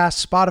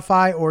Podcasts,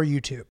 Spotify, or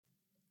YouTube.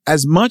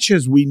 As much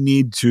as we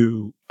need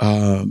to,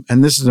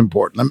 and this is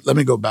important, let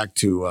me go back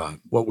to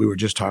what we were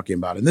just talking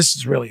about. And this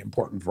is really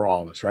important for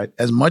all of us, right?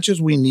 As much as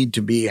we need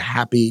to be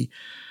happy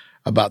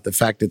about the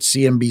fact that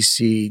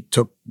CNBC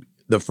took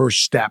the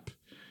first step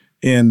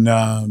in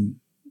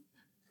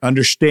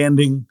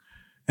understanding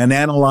and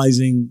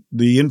analyzing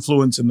the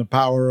influence and the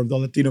power of the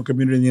Latino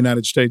community in the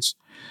United States,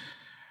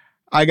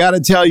 I got to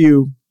tell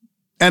you,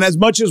 and as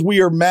much as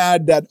we are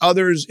mad that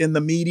others in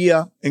the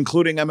media,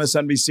 including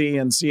MSNBC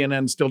and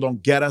CNN, still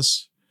don't get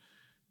us,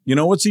 you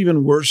know what's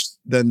even worse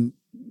than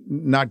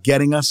not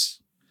getting us?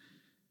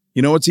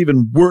 You know what's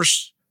even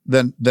worse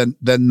than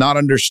not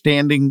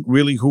understanding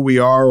really who we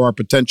are or our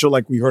potential,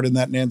 like we heard in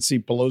that Nancy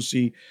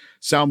Pelosi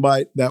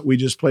soundbite that we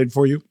just played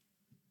for you?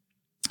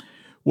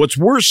 What's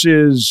worse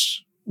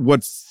is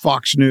what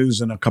Fox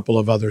News and a couple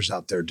of others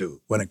out there do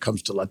when it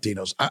comes to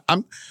Latinos.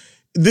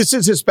 This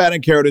is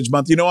Hispanic Heritage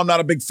Month. You know, I'm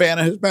not a big fan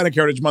of Hispanic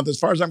Heritage Month. As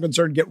far as I'm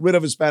concerned, get rid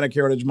of Hispanic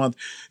Heritage Month.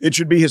 It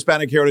should be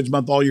Hispanic Heritage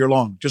Month all year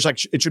long, just like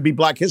it should be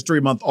Black History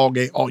Month all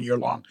year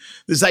long.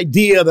 This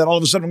idea that all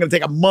of a sudden I'm going to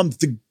take a month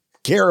to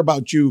care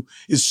about you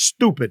is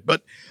stupid.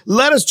 But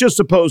let us just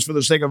suppose, for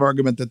the sake of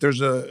argument, that there's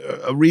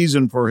a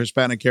reason for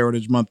Hispanic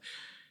Heritage Month.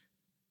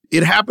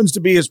 It happens to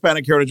be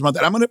Hispanic Heritage Month,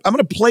 and I'm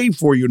gonna play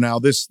for you now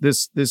this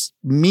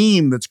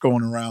meme that's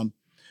going around.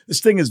 This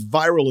thing is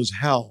viral as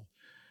hell,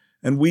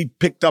 and we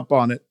picked up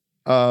on it.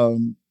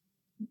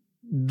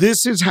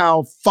 This is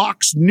how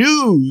Fox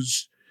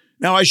News.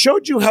 Now, I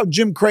showed you how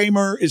Jim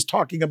Cramer is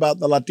talking about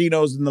the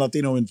Latinos and the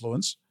Latino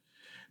influence.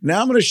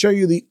 Now I'm going to show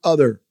you the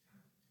other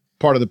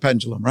part of the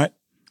pendulum, right?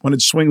 When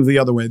it swings the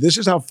other way. This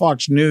is how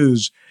Fox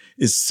News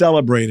is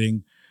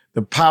celebrating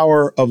the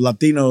power of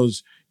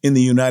Latinos in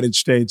the United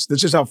States.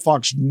 This is how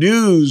Fox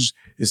News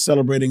is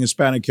celebrating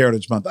Hispanic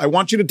Heritage Month. I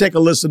want you to take a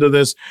listen to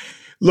this.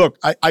 Look,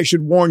 I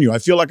should warn you. I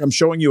feel like I'm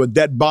showing you a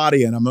dead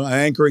body and I'm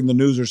anchoring the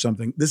news or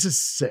something. This is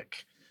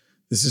sick.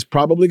 This is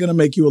probably going to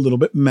make you a little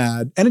bit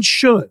mad, and it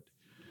should.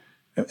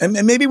 And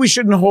maybe we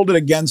shouldn't hold it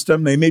against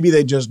them. Maybe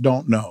they just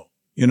don't know,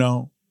 you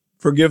know.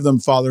 Forgive them,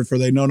 Father, for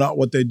they know not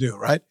what they do,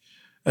 right?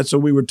 That's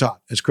what we were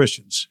taught as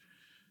Christians.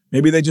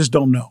 Maybe they just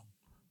don't know.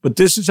 But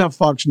this is how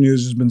Fox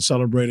News has been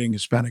celebrating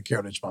Hispanic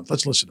Heritage Month.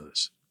 Let's listen to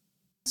this.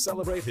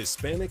 Celebrate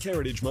Hispanic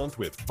Heritage Month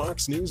with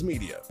Fox News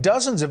Media.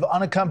 Dozens of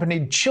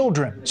unaccompanied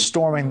children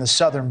storming the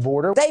southern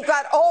border. They've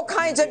got all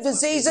kinds of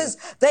diseases.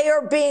 They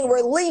are being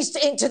released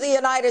into the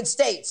United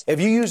States. If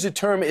you use the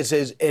term as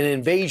an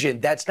invasion,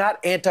 that's not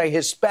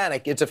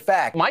anti-Hispanic. It's a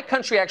fact. My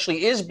country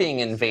actually is being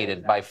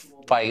invaded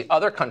by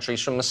other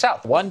countries from the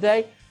south. One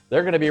day,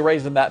 they're going to be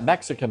raising that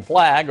Mexican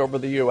flag over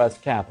the U.S.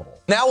 Capitol.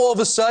 Now, all of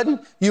a sudden,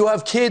 you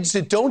have kids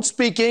that don't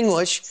speak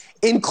English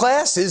in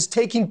classes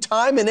taking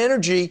time and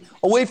energy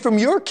away from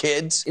your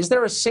kids. Is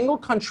there a single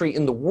country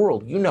in the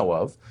world you know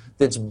of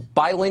that's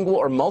bilingual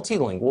or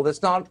multilingual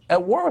that's not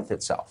at war with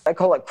itself? I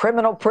call it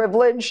criminal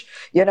privilege.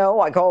 You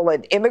know, I call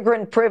it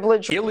immigrant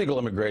privilege. Illegal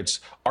immigrants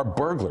are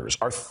burglars,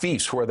 are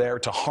thieves who are there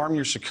to harm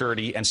your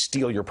security and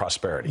steal your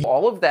prosperity.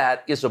 All of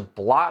that is a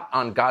blot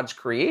on God's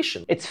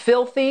creation. It's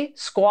filthy,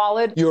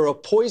 squalid. You're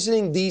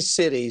poisoning these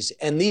cities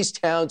and these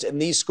towns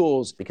and these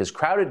schools. Because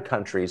crowded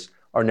countries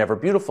are never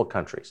beautiful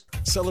countries.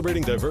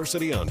 Celebrating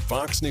diversity on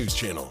Fox News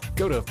Channel.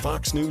 Go to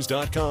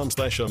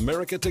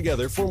foxnews.com/America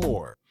Together for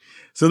more.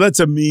 So that's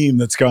a meme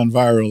that's gone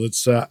viral.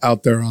 It's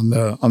out there on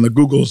the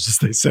Googles, as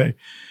they say.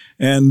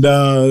 And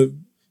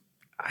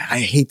I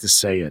hate to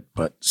say it,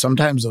 but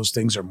sometimes those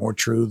things are more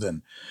true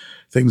than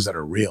things that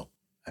are real.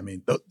 I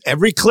mean,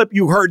 every clip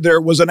you heard there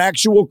was an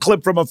actual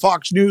clip from a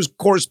Fox News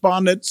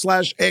correspondent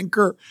 /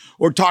 anchor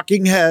or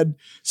talking head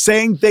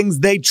saying things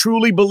they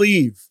truly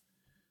believe,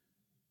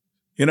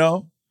 you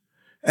know?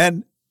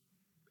 And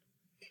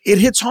it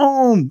hits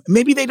home.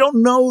 Maybe they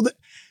don't know that.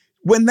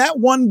 When that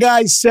one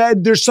guy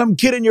said there's some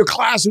kid in your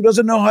class who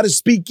doesn't know how to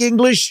speak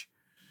English,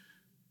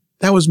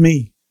 that was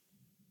me.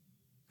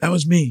 That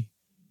was me.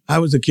 I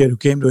was a kid who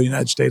came to the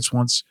United States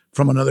once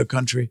from another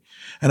country,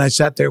 and I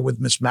sat there with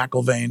Miss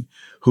McIlvain,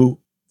 who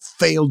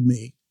failed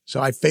me.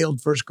 So I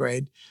failed first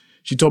grade.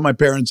 She told my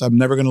parents I'm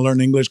never going to learn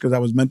English because I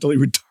was mentally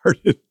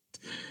retarded.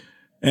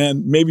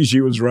 And maybe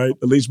she was right.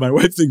 At least my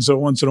wife thinks so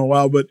once in a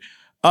while. But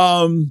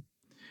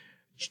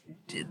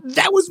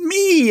that was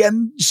me.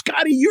 And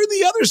Scotty, you're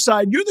the other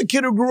side. You're the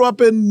kid who grew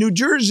up in New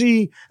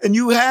Jersey and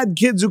you had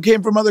kids who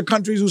came from other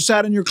countries who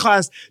sat in your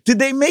class. Did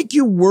they make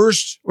you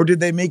worse or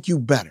did they make you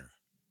better?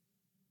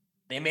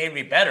 They made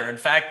me better. In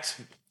fact,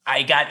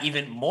 I got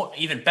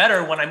even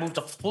better when I moved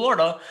to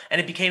Florida, and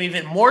it became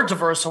even more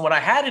diverse than what I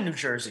had in New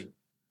Jersey.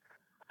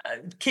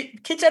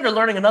 Kids that are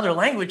learning another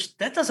language,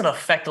 that doesn't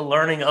affect the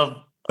learning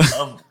of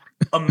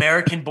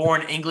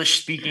American-born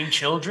English-speaking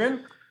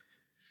children.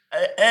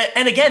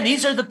 And again,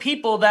 these are the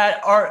people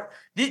that are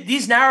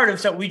these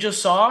narratives that we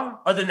just saw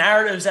are the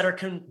narratives that are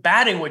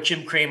combating what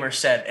Jim Cramer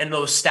said and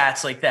those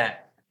stats like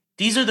that.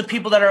 These are the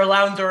people that are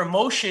allowing their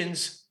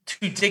emotions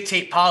to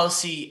dictate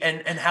policy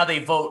and how they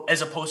vote,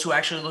 as opposed to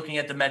actually looking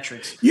at the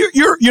metrics.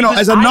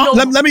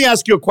 Let me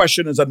ask you a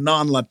question as a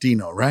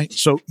non-Latino, right?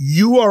 So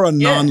you are a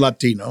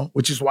non-Latino,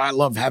 which is why I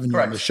love having you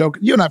on the show.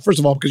 You and I, first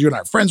of all, because you and I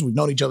are friends, we've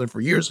known each other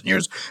for years and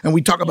years, and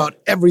we talk about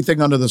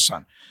everything under the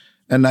sun.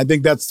 And I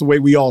think that's the way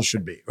we all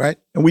should be, right?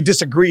 And we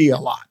disagree a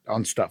lot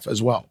on stuff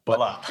as well.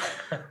 But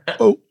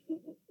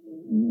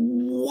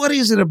what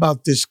is it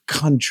about this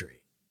country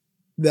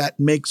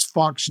that makes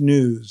Fox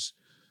News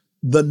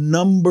the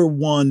number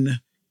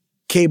one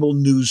cable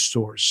news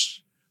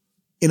source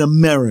in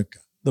America,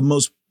 the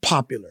most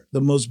popular,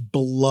 the most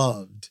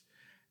beloved?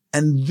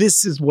 And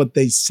this is what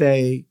they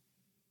say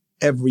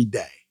every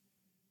day.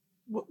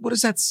 What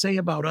does that say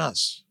about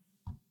us?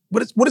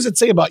 What does it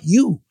say about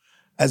you?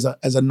 As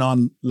a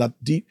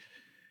non-Latino,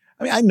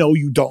 I mean, I know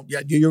you don't.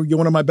 Yeah, you're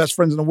one of my best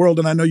friends in the world,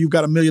 and I know you've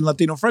got a million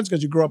Latino friends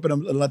because you grew up in a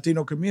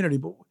Latino community.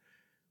 But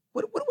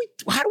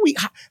how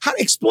to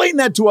explain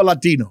that to a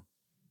Latino?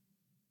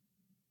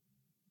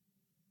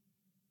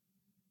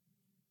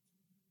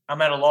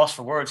 I'm at a loss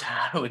for words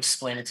how to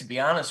explain it, to be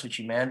honest with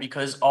you, man,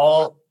 because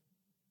all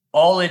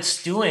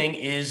it's doing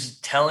is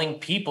telling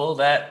people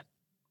that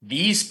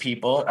these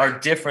people are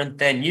different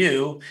than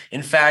you.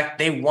 In fact,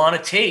 they want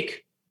to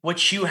take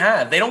what you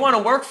have. They don't want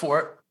to work for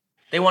it.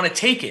 They want to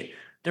take it.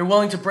 They're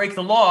willing to break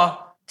the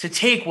law to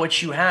take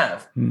what you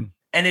have. And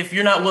if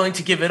you're not willing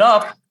to give it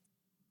up,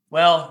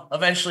 well,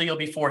 eventually you'll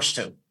be forced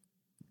to.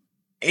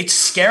 It's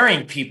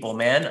scaring people,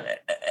 man.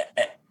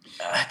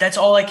 That's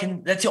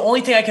the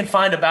only thing I can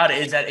find about it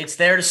is that it's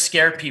there to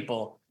scare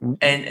people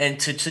and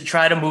to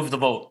try to move the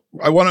vote.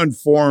 I want to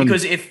inform.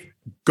 Because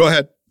go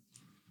ahead.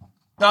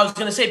 No, I was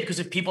going to say, because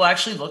if people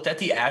actually looked at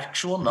the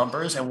actual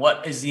numbers and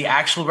what is the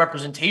actual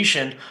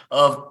representation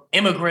of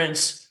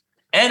immigrants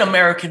and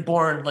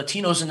American-born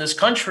Latinos in this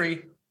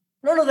country,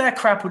 none of that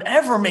crap would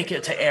ever make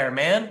it to air,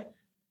 man.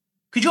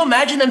 Could you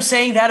imagine them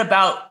saying that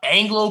about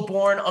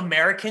Anglo-born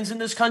Americans in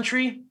this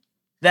country?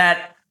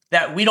 That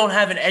we don't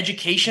have an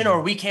education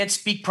or we can't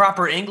speak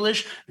proper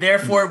English,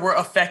 therefore we're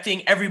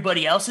affecting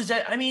everybody else's.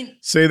 I mean,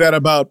 say that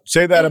about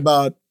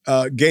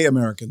gay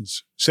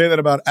Americans. Say that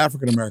about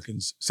African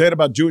Americans. Say it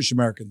about Jewish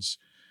Americans.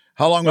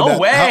 How long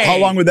would how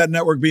long would that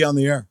network be on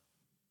the air?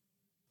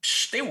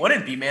 They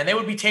wouldn't be, man. They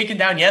would be taken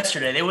down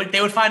yesterday. They would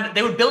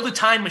build a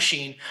time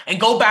machine and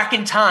go back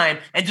in time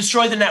and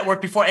destroy the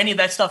network before any of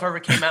that stuff ever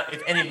came out.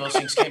 If any of those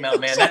things came out,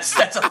 man, that's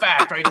a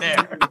fact right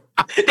there.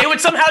 They would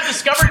somehow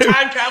discover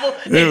time travel.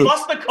 They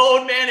bust the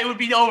code, man. It would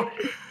be over.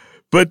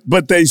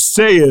 But they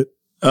say it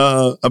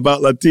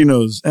about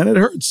Latinos, and it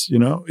hurts.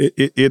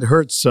 It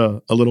hurts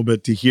a little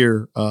bit to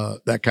hear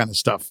that kind of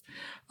stuff.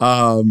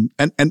 And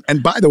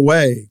by the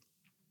way,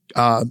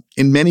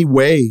 in many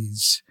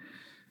ways,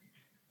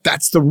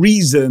 that's the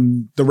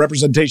reason the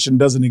representation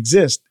doesn't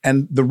exist.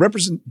 And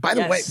by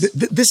the way,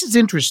 this is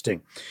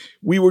interesting.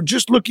 We were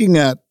just looking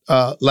at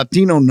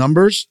Latino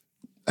numbers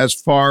as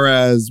far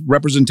as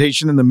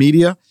representation in the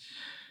media.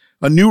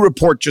 A new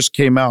report just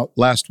came out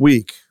last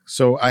week.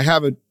 So I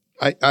have it.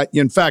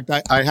 In fact,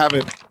 I have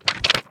it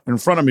in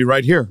front of me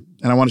right here,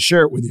 and I want to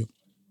share it with you.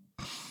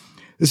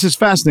 This is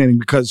fascinating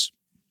because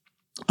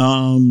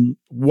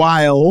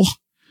while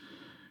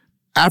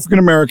African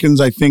Americans,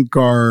 I think,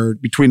 are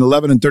between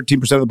 11 and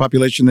 13% of the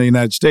population in the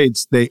United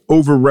States, they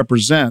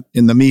overrepresent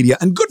in the media.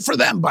 And good for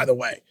them, by the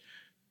way,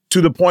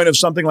 to the point of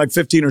something like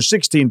 15 or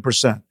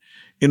 16%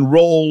 in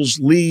roles,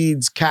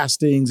 leads,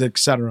 castings,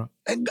 etc.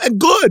 And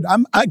good.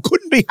 I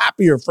couldn't be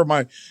happier for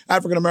my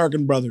African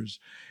American brothers.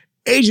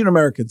 Asian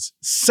Americans,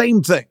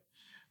 same thing.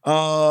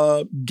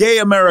 Gay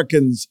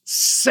Americans,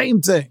 same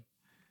thing.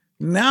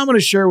 Now I'm going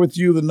to share with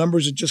you the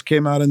numbers that just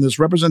came out in this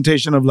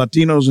representation of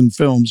Latinos in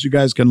films. You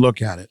guys can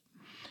look at it.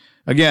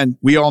 Again,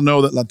 we all know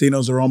that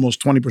Latinos are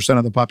almost 20%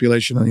 of the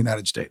population in the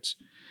United States.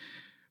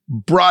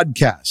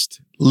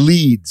 Broadcast,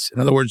 leads, in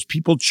other words,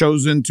 people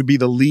chosen to be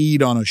the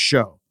lead on a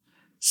show,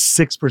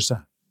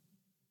 6%.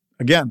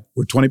 Again,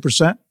 we're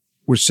 20%.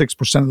 We're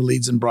 6% of the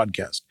leads in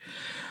broadcast.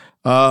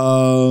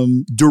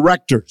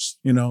 Directors,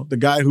 the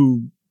guy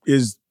who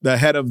is the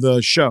head of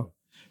the show,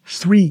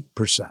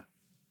 3%.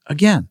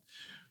 Again,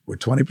 we're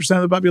 20%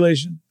 of the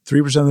population,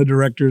 3% of the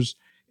directors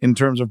in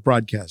terms of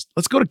broadcast.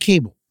 Let's go to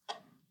cable.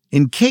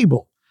 In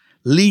cable,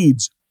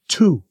 leads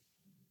 2%.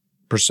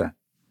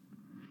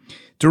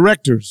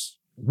 Directors,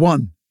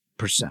 1%.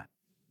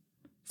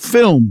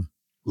 Film,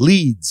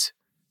 leads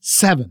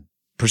 7%.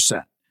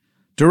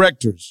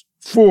 Directors,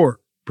 4%.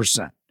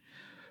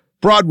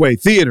 Broadway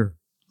theater,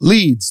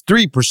 leads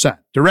 3%.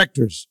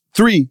 Directors,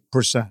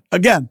 3%.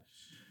 Again,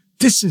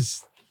 this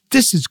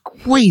is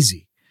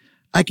crazy.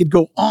 I could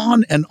go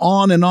on and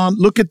on and on.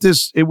 Look at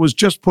this. It was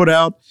just put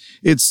out.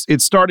 It's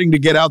starting to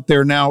get out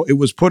there now. It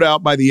was put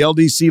out by the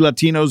LDC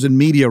Latinos in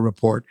Media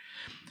report.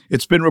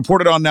 It's been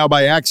reported on now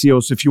by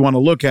Axios if you want to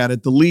look at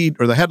it. The lead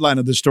or the headline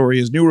of the story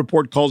is New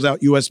Report Calls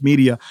Out U.S.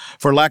 Media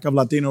for Lack of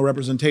Latino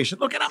Representation.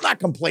 Look, and I'm not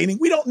complaining.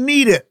 We don't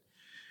need it.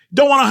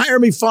 Don't want to hire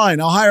me?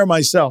 Fine. I'll hire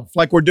myself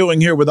like we're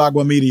doing here with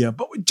Agua Media.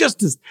 But just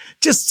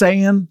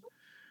saying,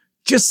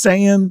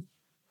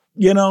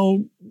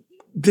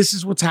 this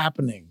is what's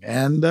happening.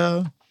 And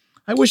I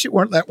wish it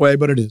weren't that way,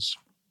 but it is.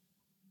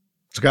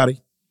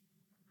 Scotty?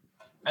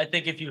 I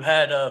think if you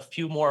had a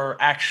few more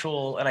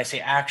actual, and I say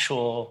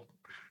actual,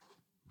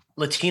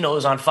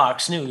 Latinos on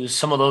Fox News,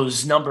 some of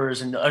those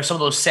numbers and or some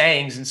of those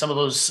sayings and some of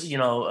those,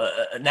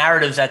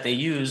 narratives that they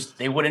use,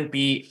 they wouldn't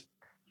be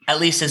at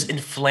least as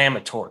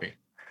inflammatory.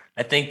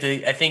 I think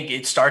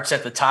it starts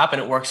at the top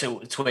and it works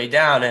its way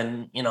down.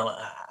 And,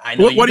 I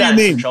know what do you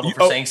mean? In trouble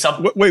for saying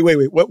something. Wait.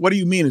 What do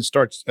you mean it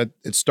starts at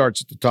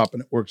the top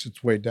and it works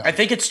its way down? I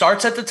think it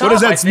starts at the top.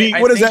 What does that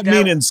mean? What does that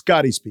mean in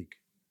Scotty speak?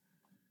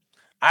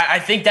 I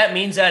think that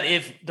means that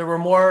if there were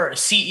more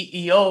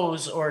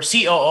CEOs or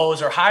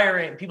COOs or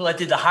hiring people that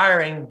did the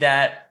hiring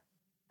that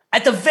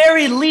at the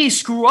very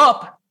least grew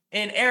up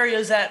in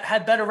areas that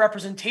had better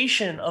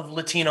representation of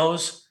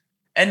Latinos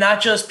and not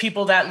just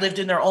people that lived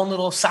in their own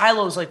little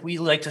silos, like we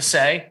like to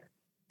say,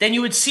 then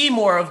you would see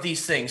more of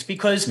these things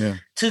because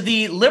to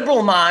the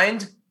liberal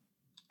mind,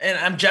 and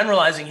I'm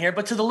generalizing here,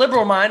 but to the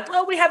liberal mind,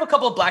 well, we have a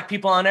couple of black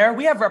people on there.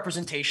 We have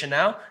representation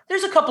now.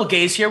 There's a couple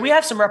gays here. We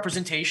have some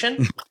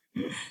representation.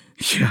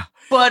 Yeah.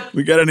 But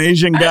we got an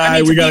Asian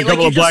guy. We got a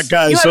couple of black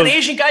guys. You have an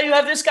Asian guy. You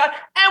have this guy,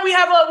 and we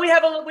have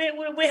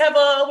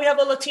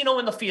a Latino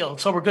in the field.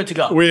 So we're good to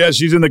go. Well, yeah,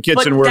 she's in the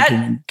kitchen working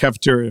in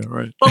cafeteria,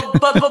 right?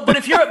 But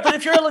if you're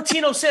a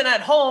Latino sitting at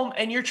home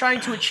and you're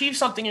trying to achieve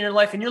something in your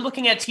life, and you're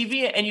looking at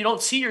TV and you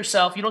don't see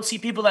yourself, you don't see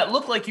people that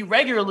look like you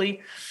regularly,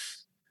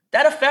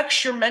 that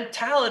affects your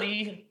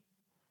mentality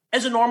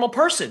as a normal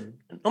person.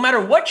 No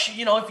matter what,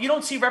 if you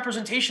don't see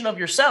representation of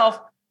yourself,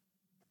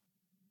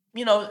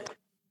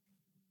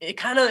 it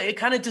kind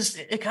of just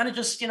it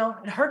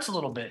hurts a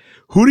little bit.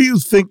 Who do you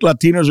think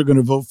Latinos are going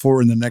to vote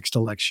for in the next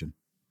election?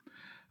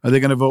 Are they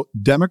going to vote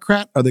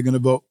Democrat? Are they going to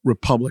vote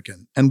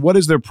Republican? And what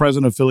is their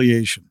present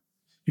affiliation?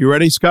 You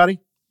ready, Scotty?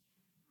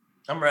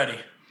 I'm ready.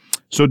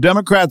 So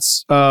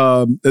Democrats,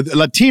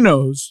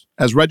 Latinos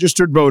as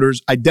registered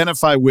voters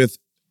identify with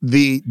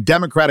the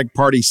Democratic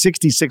Party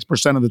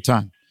 66% of the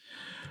time.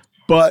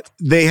 But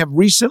they have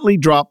recently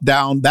dropped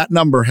down. That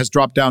number has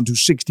dropped down to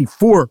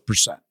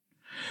 64%.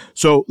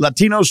 So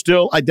Latinos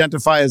still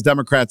identify as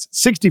Democrats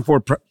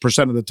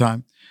 64% of the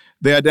time.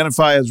 They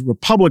identify as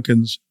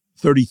Republicans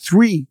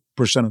 33%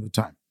 of the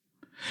time.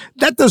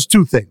 That does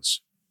two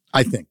things,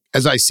 I think,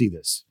 as I see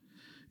this.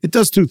 It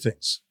does two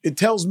things. It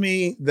tells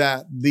me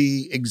that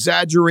the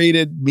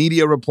exaggerated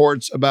media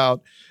reports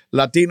about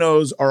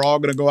Latinos are all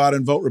going to go out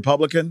and vote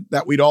Republican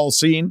that we'd all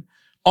seen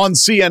on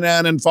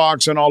CNN and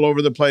Fox and all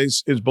over the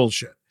place is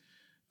bullshit.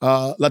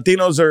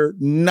 Latinos are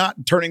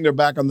not turning their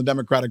back on the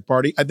Democratic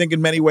Party. I think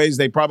in many ways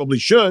they probably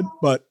should,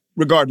 but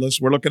regardless,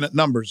 we're looking at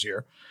numbers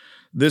here.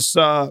 This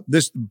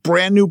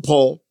brand new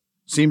poll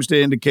seems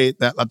to indicate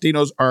that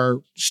Latinos are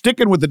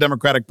sticking with the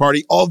Democratic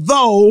Party,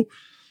 although,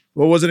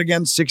 what was it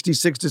again,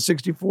 66 to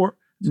 64?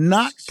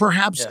 Not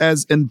perhaps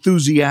as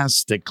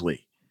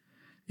enthusiastically,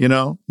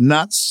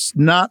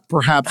 not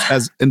perhaps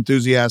as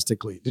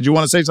enthusigically. Did you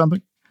want to say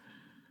something?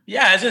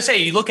 Yeah, I was going to say,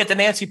 you look at the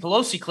Nancy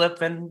Pelosi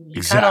clip and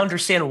you kind of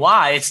understand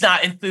why it's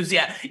not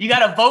enthusiastic. You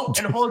got to vote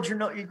and hold your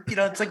nose.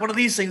 It's like one of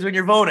these things when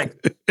you're voting.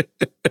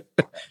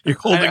 You're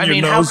holding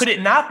your nose. How could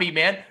it not be,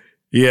 man?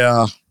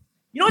 Yeah.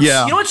 You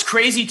know what's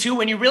crazy too,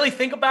 when you really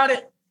think about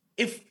it?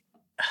 If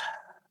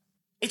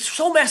it's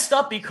so messed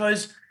up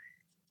because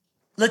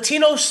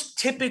Latinos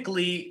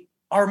typically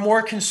are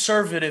more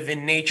conservative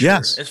in nature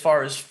as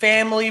far as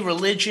family,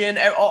 religion,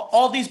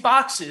 all these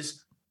boxes.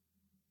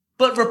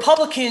 But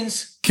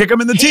Republicans kick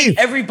them in the teeth.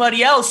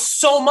 Everybody else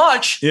so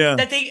much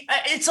that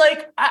it's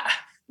like,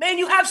 man,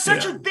 you have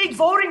such a big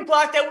voting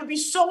block that would be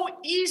so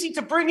easy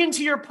to bring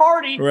into your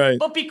party. Right.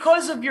 But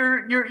because of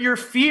your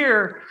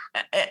fear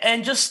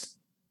and just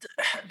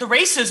the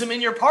racism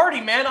in your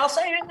party, man, I'll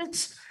say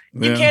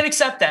you can't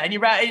accept that, and you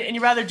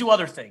rather do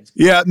other things.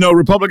 Yeah, no,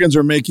 Republicans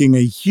are making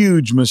a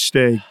huge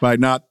mistake by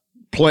not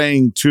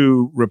playing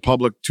to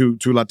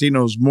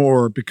Latinos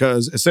more,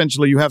 because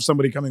essentially you have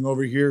somebody coming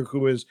over here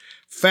who is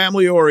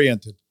family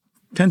oriented.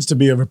 Tends to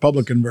be a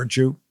Republican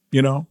virtue,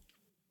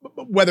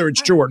 whether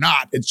it's true or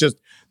not. It's just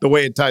the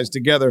way it ties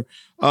together.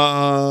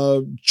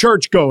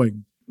 Church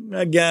going,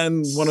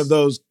 again, one of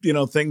those,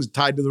 things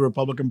tied to the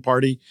Republican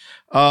Party.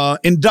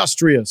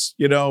 Industrious,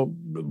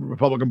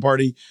 Republican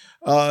Party.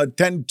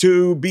 Tend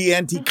to be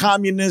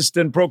anti-communist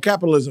and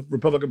pro-capitalism.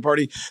 Republican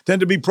Party.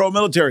 Tend to be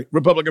pro-military.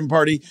 Republican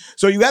Party.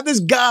 So you have this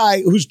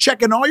guy who's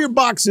checking all your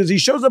boxes. He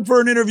shows up for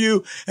an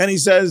interview and he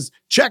says,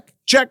 check,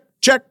 check,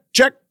 check,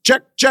 check,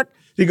 check, check.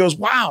 He goes,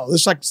 wow,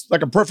 this is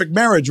like a perfect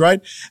marriage,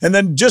 right? And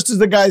then just as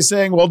the guy's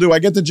saying, well, do I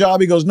get the job?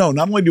 He goes, no,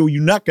 not only do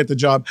you not get the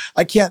job,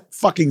 I can't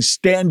fucking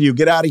stand you.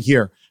 Get out of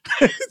here.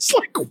 It's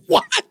like,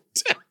 what?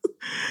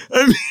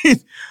 I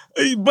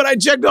mean, but I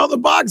checked all the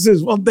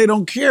boxes. Well, they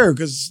don't care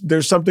because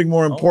there's something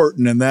more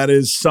important, and that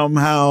is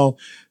somehow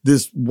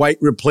this white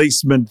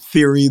replacement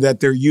theory that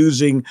they're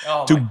using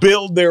to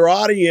build their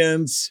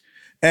audience.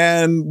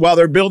 And while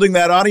they're building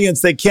that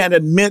audience, they can't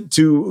admit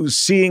to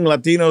seeing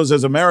Latinos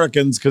as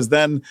Americans, because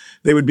then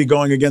they would be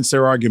going against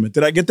their argument.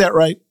 Did I get that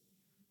right?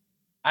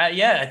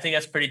 Yeah, I think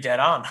that's pretty dead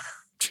on.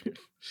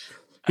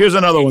 Here's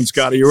another one,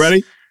 Scotty. You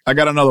ready? I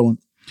got another one.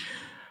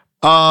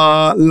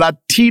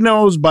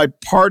 Latinos by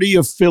party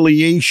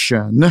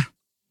affiliation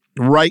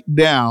right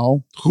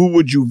now, who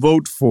would you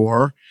vote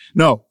for?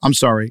 No, I'm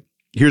sorry.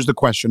 Here's the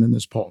question in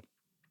this poll.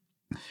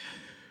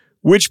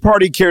 Which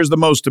party cares the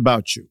most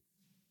about you?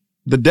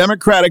 The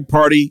Democratic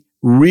Party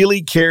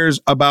really cares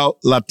about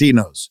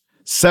Latinos.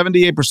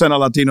 78% of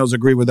Latinos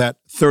agree with that.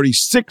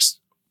 36%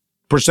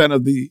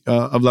 of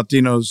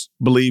Latinos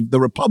believe the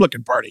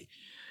Republican Party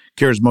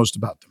cares most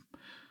about them.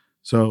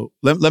 So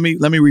let me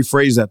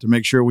rephrase that to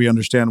make sure we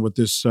understand what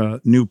this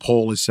new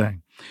poll is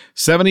saying.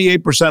 78%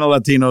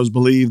 of Latinos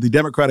believe the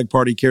Democratic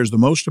Party cares the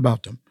most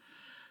about them.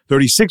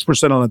 36%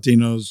 of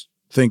Latinos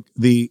think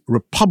the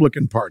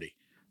Republican Party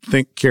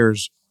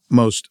cares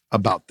most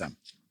about them,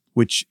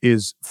 which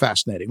is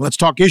fascinating. Let's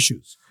talk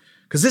issues,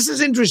 because this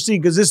is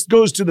interesting, because this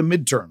goes to the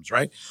midterms,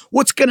 right?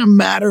 What's going to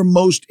matter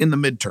most in the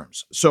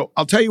midterms? So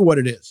I'll tell you what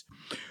it is.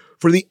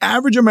 For the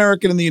average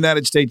American in the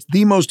United States,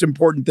 the most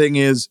important thing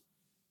is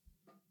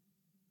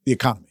the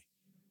economy.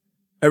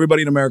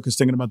 Everybody in America is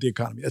thinking about the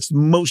economy. That's the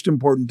most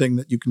important thing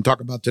that you can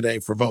talk about today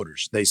for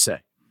voters, they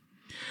say.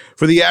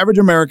 For the average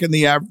American,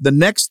 the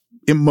next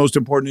most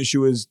important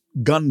issue is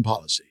gun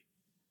policy.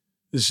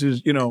 This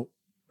is,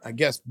 I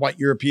guess white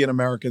European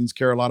Americans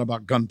care a lot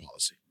about gun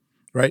policy,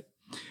 right?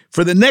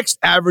 For the next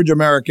average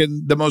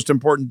American, the most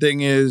important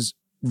thing is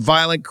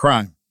violent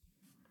crime.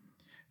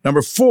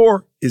 Number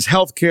 4 is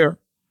healthcare.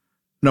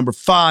 Number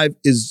 5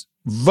 is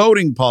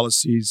voting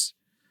policies.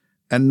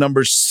 And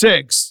number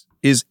 6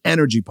 is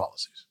energy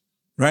policies,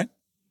 right?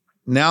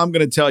 Now I'm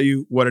going to tell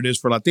you what it is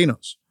for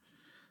Latinos.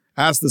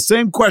 Ask the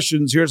same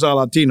questions. Here's our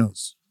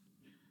Latinos.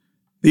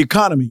 The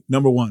economy,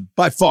 number 1,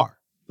 by far.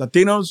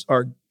 Latinos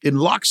are in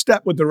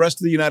lockstep with the rest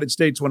of the United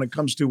States when it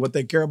comes to what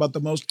they care about the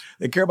most.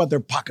 They care about their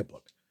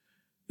pocketbook.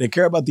 They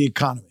care about the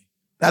economy.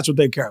 That's what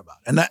they care about.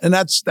 And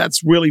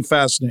that's really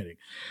fascinating.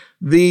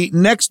 The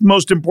next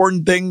most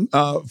important thing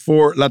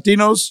for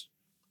Latinos,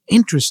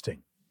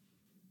 interesting.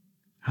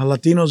 How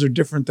Latinos are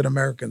different than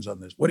Americans on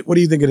this. What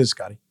do you think it is,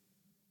 Scotty?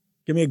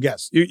 Give me a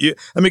guess.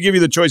 Let me give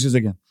you the choices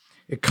again.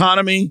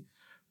 Economy,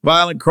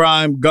 violent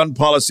crime, gun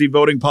policy,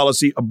 voting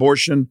policy,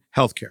 abortion,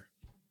 healthcare.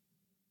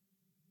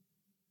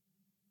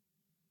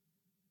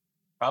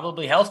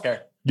 Probably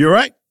healthcare. You're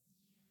right.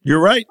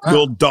 You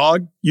little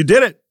dog. You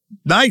did it.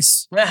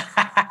 Nice.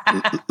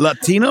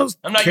 Latinos.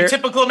 I'm not your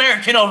typical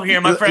American over here,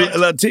 my friend.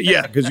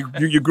 Yeah, because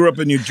you grew up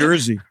in New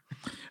Jersey.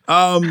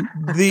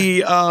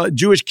 The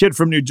Jewish kid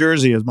from New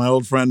Jersey, as my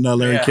old friend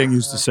Larry King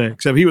used to say,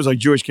 except he was a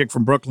Jewish kid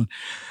from Brooklyn.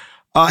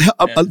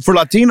 For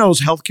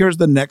Latinos, healthcare is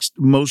the next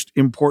most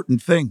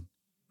important thing,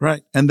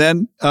 right? And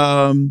then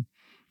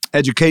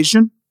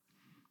education.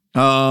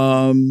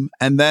 And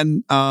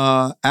then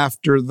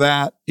after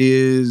that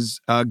is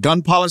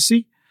gun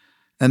policy.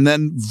 And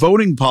then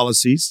voting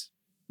policies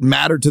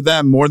matter to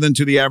them more than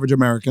to the average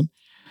American.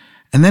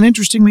 And then,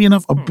 interestingly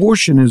enough,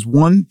 abortion is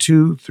 1,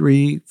 2,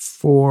 3,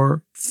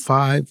 4,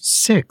 5,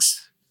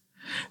 6.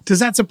 Does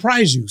that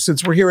surprise you,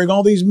 since we're hearing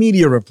all these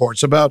media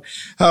reports about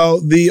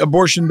how the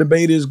abortion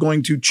debate is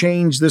going to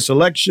change this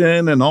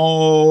election and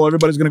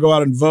everybody's going to go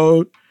out and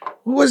vote?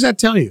 What does that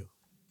tell you?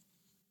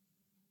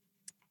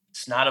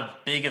 It's not a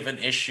big of an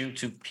issue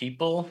to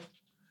people,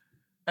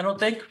 I don't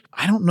think.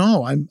 I don't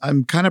know.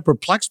 I'm kind of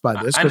perplexed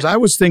by this because I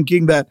was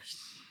thinking that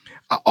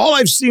all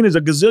I've seen is a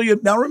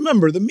gazillion. Now,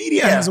 remember, the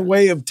media has a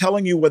way of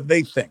telling you what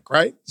they think,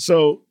 right?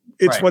 So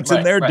it's what's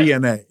in their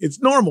DNA. It's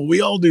normal. We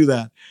all do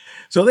that.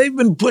 So they've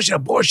been pushing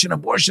abortion.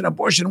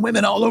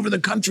 Women all over the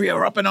country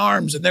are up in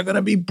arms and they're going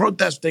to be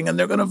protesting and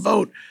they're going to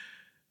vote.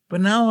 But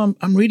now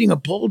I'm reading a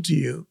poll to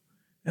you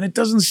and it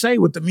doesn't say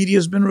what the media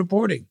has been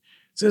reporting.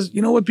 It says,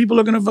 you know what people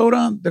are going to vote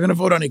on? They're going to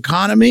vote on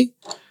economy.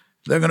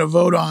 They're going to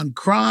vote on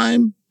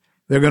crime.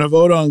 They're going to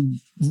vote on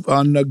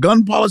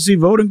gun policy,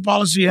 voting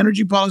policy,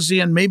 energy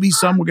policy, and maybe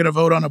some we're going to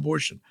vote on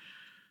abortion.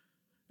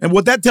 And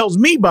what that tells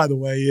me, by the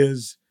way,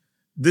 is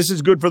this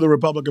is good for the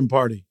Republican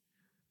Party.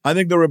 I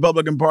think the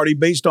Republican Party,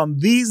 based on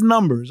these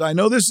numbers, I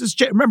know this is,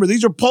 remember,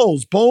 these are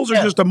polls. Polls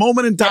are just a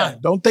moment in time.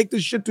 Don't take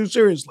this shit too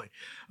seriously.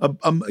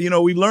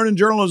 We learn in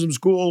journalism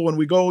school when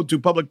we go to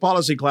public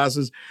policy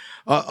classes,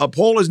 a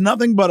poll is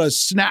nothing but a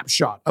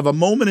snapshot of a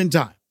moment in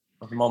time.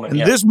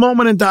 This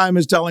moment in time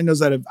is telling us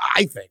that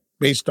I think,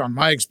 based on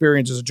my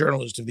experience as a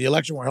journalist, if the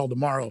election were held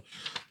tomorrow,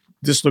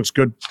 this looks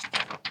good.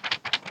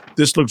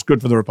 This looks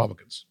good for the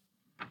Republicans.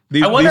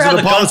 These are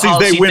the policies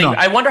they win on.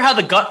 I wonder how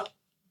the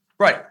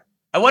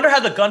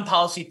gun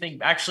policy thing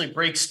actually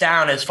breaks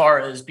down as far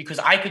as, because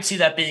I could see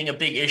that being a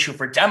big issue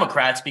for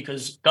Democrats,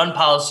 because gun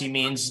policy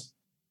means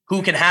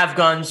who can have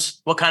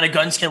guns, what kind of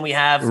guns can we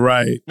have?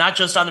 Right. Not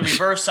just on the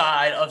reverse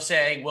side of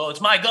saying, well,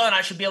 it's my gun, I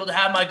should be able to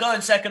have my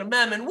gun, Second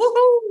Amendment,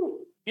 woohoo!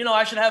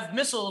 I should have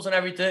missiles and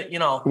everything,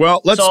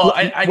 Well,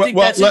 I think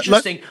that's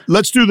interesting.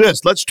 Let's do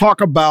this. Let's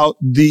talk about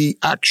the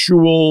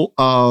actual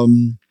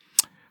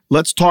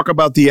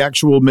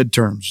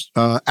midterms.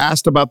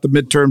 Asked about the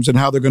midterms and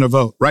how they're going to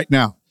vote right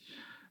now.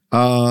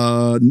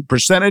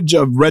 Percentage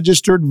of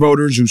registered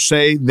voters who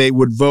say they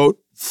would vote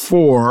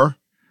for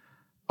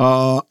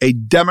a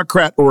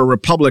Democrat or a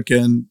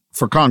Republican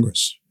for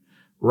Congress.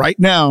 Right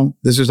now,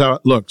 this is how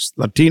it looks.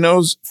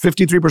 Latinos,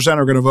 53%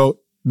 are going to vote.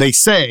 They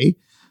say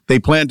they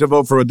plan to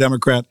vote for a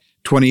Democrat.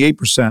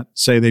 28%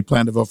 say they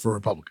plan to vote for a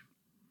Republican.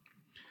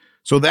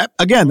 So that,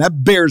 again,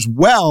 that bears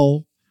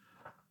well,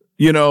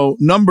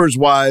 numbers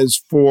wise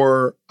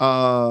for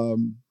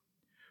the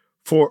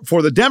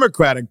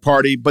Democratic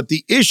Party, but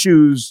the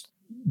issues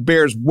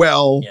bears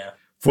well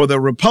for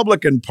the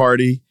Republican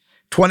Party.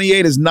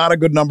 28 is not a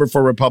good number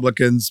for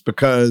Republicans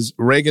because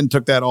Reagan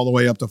took that all the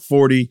way up to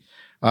 40.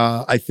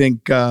 I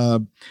think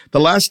the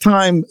last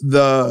time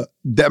the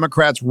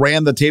Democrats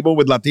ran the table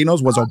with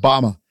Latinos was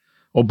Obama.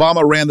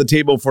 Obama ran the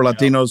table for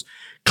Latinos.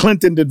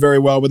 Clinton did very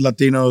well with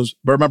Latinos.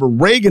 But remember,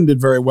 Reagan did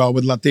very well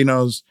with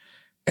Latinos.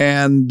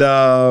 And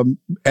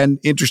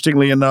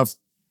interestingly enough,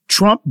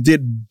 Trump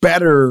did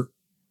better,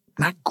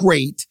 not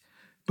great,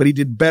 but he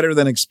did better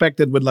than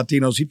expected with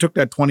Latinos. He took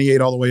that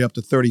 28 all the way up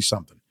to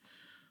 30-something.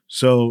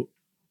 So,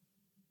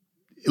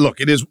 look,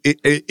 it is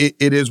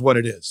what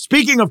it is.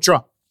 Speaking of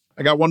Trump,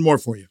 I got one more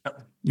for you.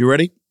 You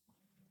ready?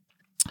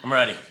 I'm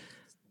ready.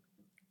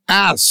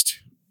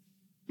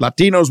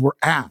 Latinos were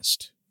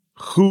asked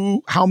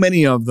how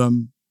many of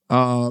them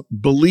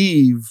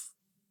believe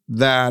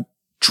that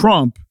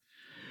Trump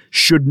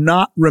should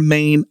not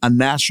remain a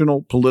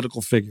national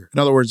political figure. In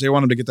other words, they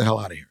want him to get the hell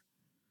out of here.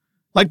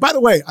 Like, by the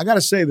way, I got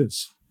to say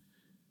this.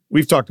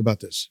 We've talked about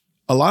this.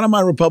 A lot of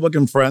my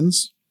Republican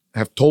friends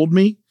have told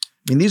me,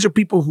 these are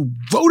people who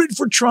voted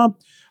for Trump,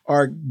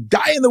 are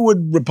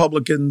die-in-the-wood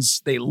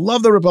Republicans. They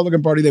love the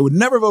Republican Party. They would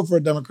never vote for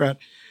a Democrat.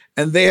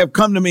 And they have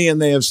come to me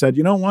and they have said,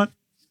 you know what?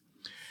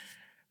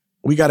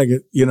 We got to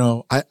get,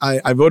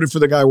 I voted for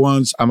the guy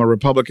once. I'm a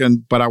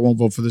Republican, but I won't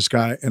vote for this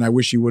guy. And I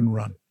wish he wouldn't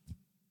run.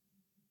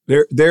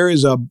 There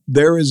is a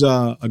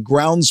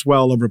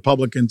groundswell of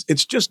Republicans.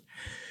 It's just,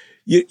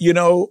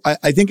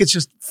 I think it's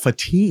just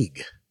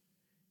fatigue.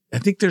 I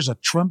think there's a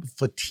Trump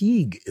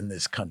fatigue in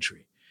this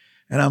country.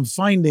 And I'm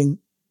finding,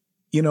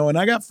 and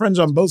I got friends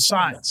on both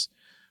sides.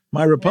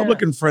 My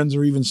Republican friends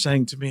are even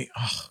saying to me,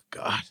 oh,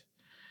 God,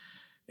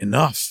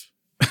 enough.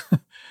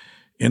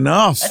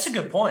 Enough. That's a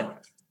good point.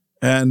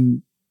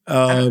 And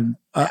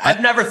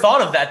I've never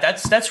thought of that.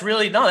 That's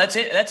really, that's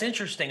it. That's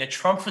interesting. A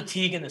Trump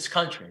fatigue in this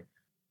country.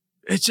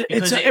 It's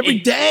every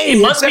day.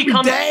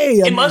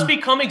 It must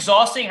become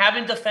exhausting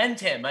having to defend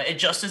him. It's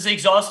just as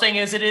exhausting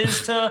as it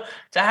is to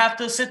have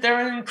to sit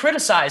there and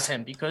criticize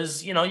him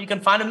because, you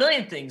can find a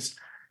million things.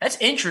 That's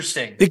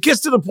interesting. It gets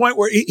to the point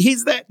where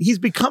he's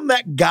become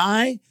that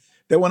guy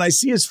that when I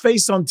see his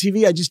face on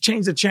TV, I just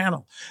change the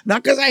channel.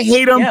 Not because I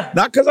hate him,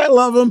 not because I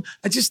love him.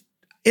 I just,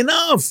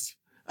 enough.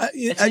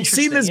 I've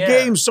seen this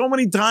game so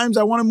many times.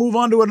 I want to move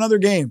on to another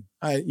game.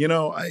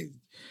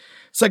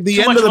 It's like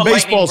the end of the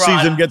baseball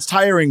season gets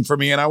tiring for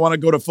me and I want to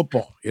go to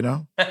football,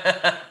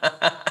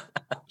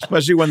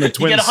 Especially when the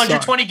Twins you get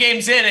 120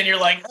 games in and you're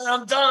like,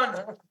 I'm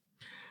done.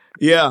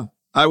 Yeah.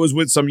 I was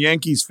with some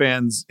Yankees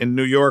fans in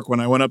New York when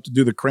I went up to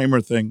do the Kramer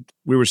thing.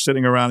 We were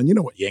sitting around and you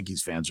know what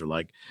Yankees fans are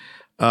like.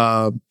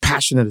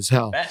 Passionate as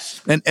hell.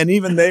 Best. And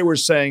even they were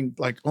saying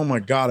like, oh my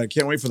God, I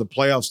can't wait for the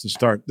playoffs to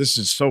start. This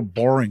is so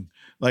boring.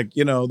 Like,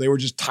 they were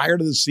just tired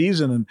of the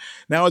season. And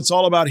now it's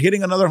all about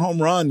hitting another home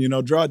run.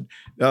 Drudge,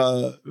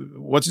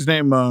 what's his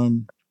name?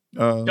 Aaron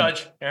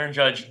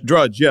Judge.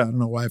 Drudge, yeah. I don't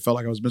know why I felt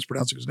like I was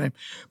mispronouncing his name.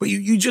 But I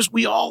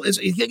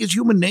think it's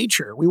human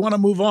nature. We want to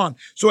move on.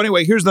 So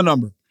anyway, here's the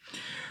number.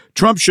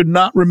 Trump should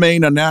not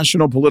remain a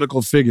national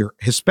political figure.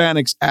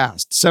 Hispanics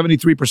asked.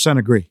 73%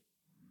 agree.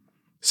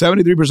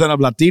 73% of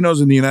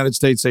Latinos in the United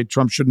States say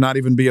Trump should not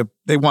even be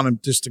they want him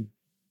just to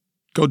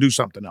go do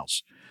something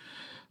else.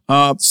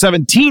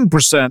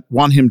 17%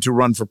 want him to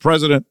run for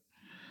president,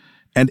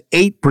 and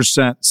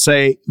 8%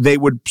 say they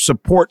would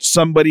support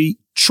somebody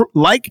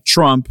like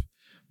Trump,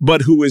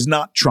 but who is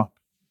not Trump.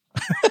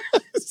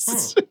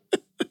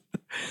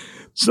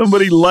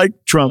 Somebody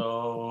like Trump,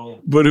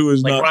 but who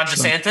is not Ron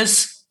Trump.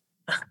 DeSantis?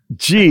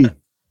 Gee,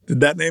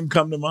 did that name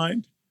come to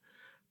mind?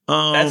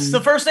 That's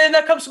the first name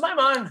that comes to my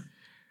mind.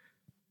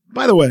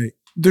 By the way,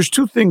 there's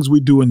two things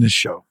we do in this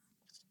show.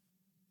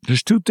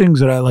 There's two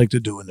things that I like to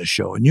do in this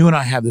show, and you and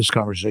I have this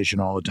conversation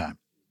all the time.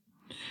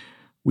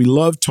 We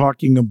love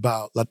talking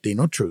about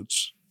Latino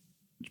truths.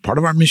 It's part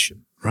of our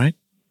mission, right?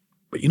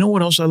 But you know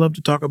what else I love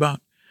to talk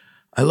about?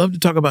 I love to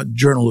talk about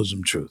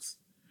journalism truth.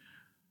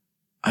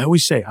 I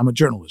always say, I'm a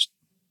journalist.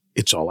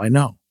 It's all I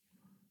know.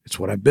 It's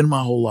what I've been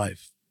my whole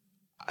life.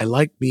 I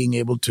like being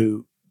able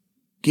to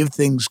give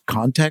things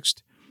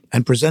context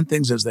and present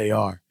things as they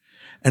are.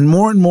 And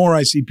more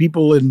I see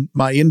people in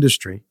my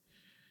industry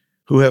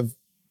who have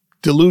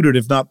diluted,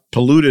 if not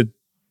polluted,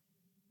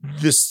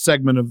 this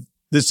segment of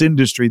this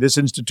industry, this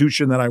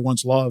institution that I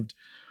once loved,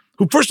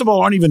 who first of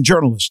all aren't even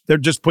journalists. They're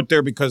just put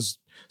there because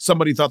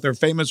somebody thought they're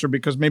famous or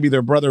because maybe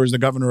their brother is the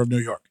governor of New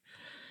York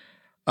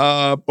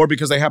or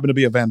because they happen to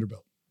be a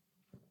Vanderbilt.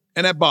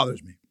 And that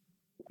bothers me.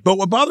 But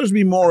what bothers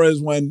me more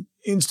is when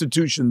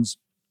institutions,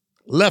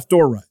 left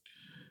or right,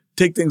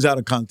 take things out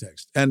of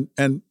context. And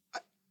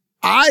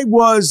I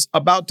was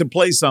about to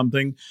play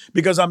something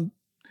because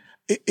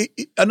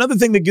another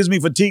thing that gives me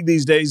fatigue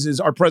these days is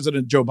our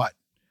president, Joe Biden.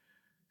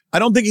 I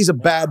don't think he's a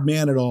bad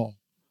man at all,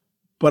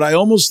 but I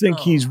almost think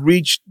he's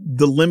reached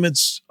the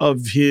limits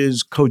of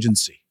his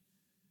cogency.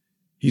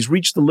 He's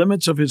reached the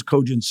limits of his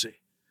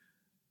cogency.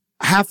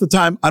 Half the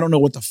time, I don't know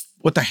what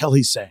the hell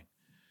he's saying.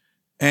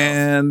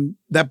 And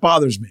that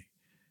bothers me.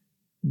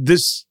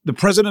 He's the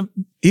president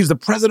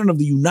of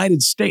the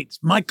United States,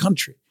 my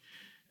country.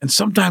 And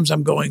sometimes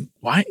I'm going,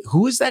 why?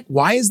 Who is that?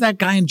 Why is that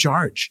guy in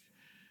charge?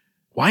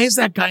 Why is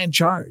that guy in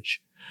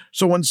charge?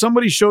 So when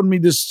somebody showed me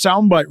this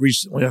soundbite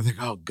recently, I think,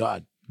 oh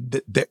God,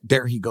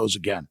 there he goes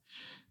again.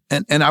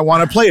 And I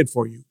want to play it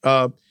for you.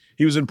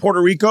 He was in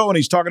Puerto Rico and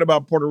he's talking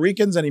about Puerto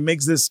Ricans and he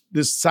makes this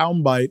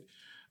soundbite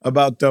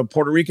about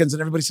Puerto Ricans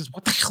and everybody says,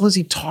 what the hell is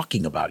he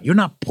talking about? You're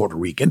not Puerto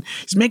Rican.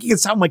 He's making it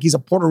sound like he's a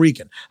Puerto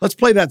Rican. Let's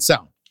play that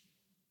sound.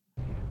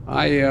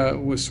 I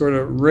was sort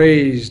of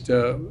raised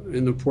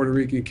in the Puerto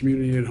Rican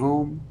community at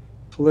home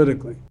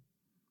politically.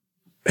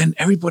 And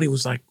everybody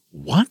was like,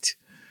 what?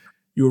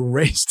 You were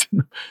raised in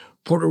the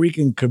Puerto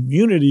Rican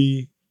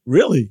community?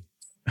 Really?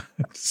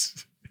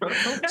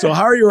 So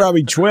how are your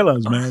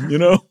habichuelas, man? You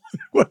know?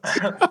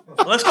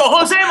 Let's go,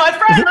 Jose, my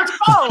friend.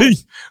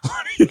 Let's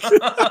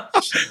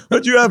go.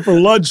 What'd you have for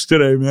lunch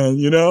today, man?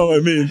 You know, I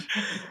mean,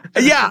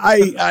 yeah,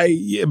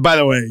 I by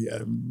the way,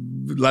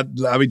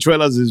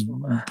 habichuelas is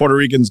Puerto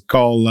Ricans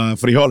call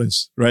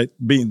frijoles, right?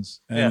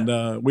 Beans.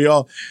 And we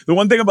all, the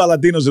one thing about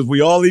Latinos is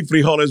we all eat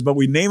frijoles, but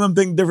we name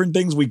them different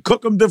things. We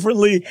cook them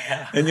differently.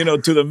 Yeah. And, you know,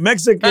 to the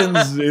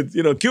Mexicans,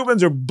 you know,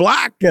 Cubans are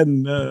black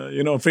and,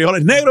 you know,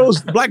 frijoles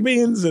negros, black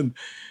beans. And,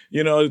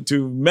 you know,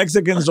 to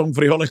Mexicans, son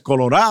frijoles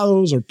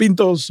colorados or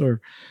pintos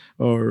or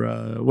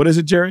what is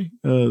it, Jerry?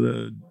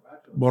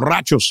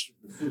 Borrachos.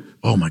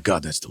 Oh, my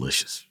God, that's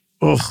delicious.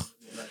 Oh,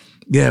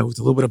 yeah, with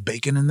a little bit of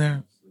bacon in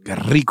there. Que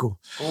rico.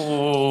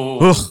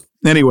 Ugh.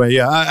 Anyway,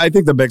 yeah, I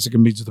think the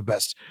Mexican beats are the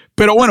best.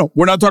 Pero bueno,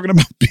 we're not talking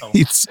about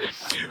beats.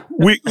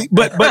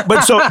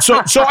 But so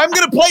I'm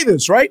gonna play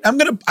this, right? I'm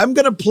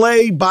gonna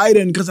play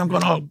Biden because I'm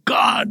going, oh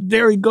God,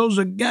 there he goes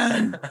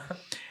again.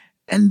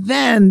 And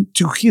then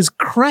to his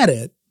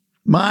credit,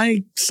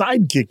 my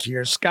sidekick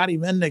here, Scotty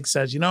Mendick,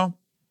 says, you know,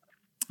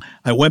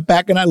 I went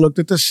back and I looked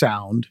at the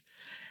sound.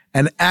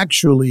 And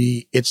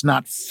actually, it's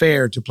not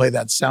fair to play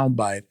that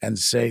soundbite and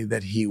say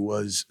that he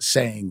was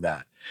saying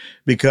that.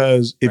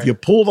 Because if you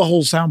pull the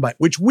whole soundbite,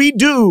 which we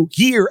do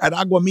here at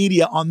Agua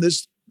Media on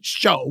this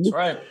show,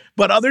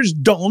 but others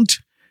don't,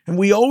 and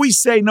we always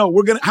say, no,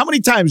 we're going to, how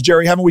many times,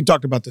 Jerry, haven't we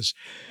talked about this?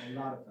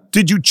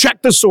 Did you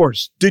check the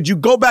source? Did you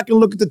go back and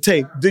look at the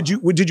tape? Did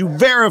you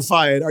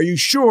verify it? Are you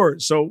sure?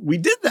 So we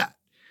did that.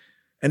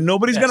 And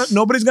nobody's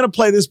gonna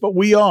play this, but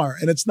we are.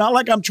 And it's not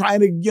like I'm trying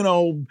to, you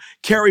know,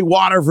 carry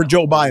water for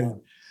Joe Biden.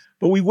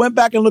 But we went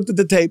back and looked at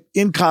the tape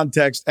in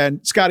context. And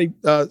Scotty,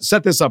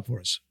 set this up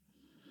for us.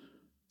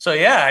 So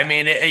yeah, I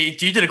mean,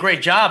 you did a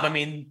great job. I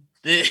mean,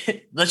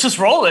 let's just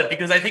roll it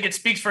because I think it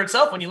speaks for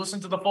itself when you listen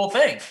to the full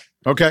thing.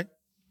 Okay.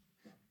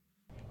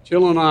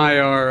 Jill and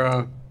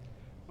I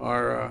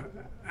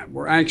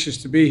we're anxious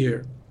to be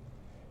here.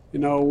 You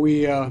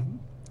know,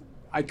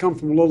 I come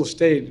from the little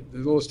state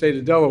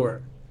of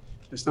Delaware.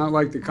 It's not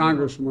like the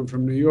congresswoman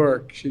from New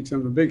York. She's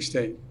from the big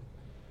state.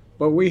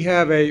 But we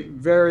have a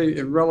very,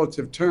 in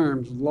relative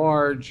terms,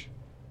 large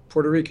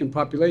Puerto Rican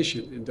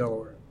population in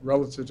Delaware,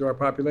 relative to our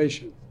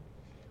population.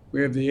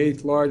 We have the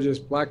 8th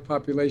largest black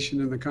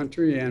population in the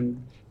country,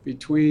 and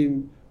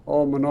between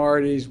all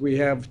minorities, we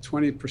have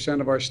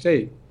 20% of our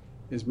state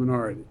is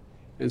minority.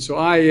 And so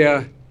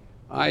I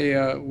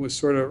was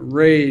sort of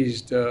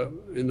raised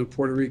in the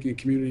Puerto Rican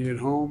community at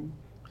home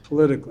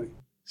politically.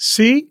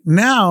 See,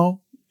 now,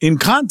 in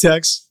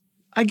context,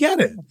 I get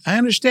it. I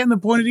understand the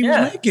point that he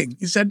was making.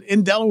 He said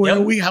in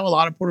Delaware, we have a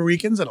lot of Puerto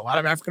Ricans and a lot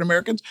of African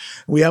Americans.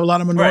 We have a lot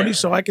of minorities.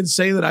 So I can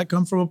say that I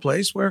come from a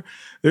place where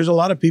there's a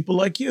lot of people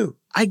like you.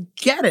 I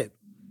get it.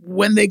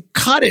 When they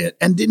cut it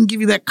and didn't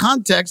give you that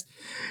context,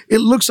 it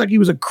looks like he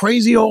was a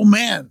crazy old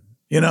man,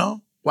 you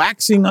know,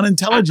 waxing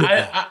unintelligent.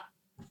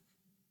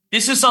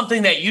 This is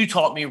something that you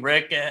taught me,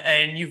 Rick,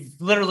 and you've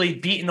literally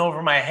beaten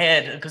over my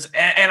head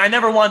and I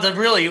never wanted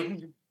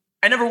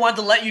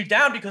to let you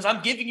down because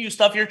I'm giving you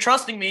stuff. You're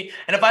trusting me.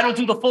 And if I don't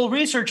do the full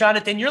research on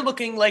it, then you're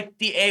looking like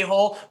the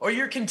a-hole or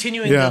you're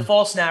continuing the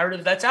false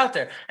narrative that's out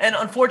there. And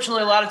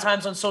unfortunately, a lot of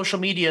times on social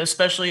media,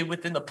 especially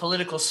within the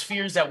political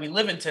spheres that we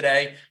live in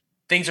today,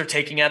 things are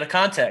taken out of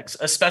context,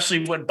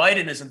 especially when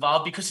Biden is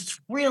involved, because it's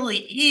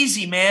really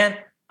easy, man.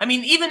 I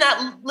mean, even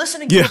that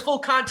listening to the full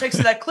context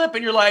of that clip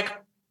and you're like,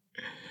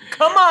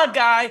 come on,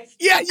 guy.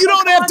 Yeah, you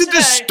don't have to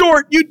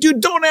distort. You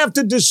don't have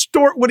to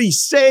distort what he's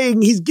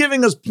saying. He's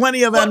giving us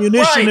plenty of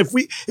ammunition.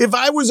 Right. If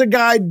I was a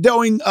guy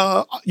doing,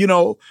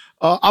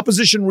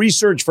 opposition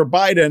research for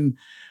Biden,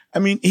 I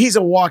mean, he's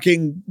a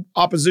walking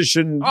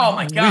opposition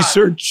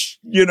research,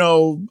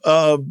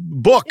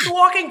 book. He's a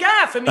walking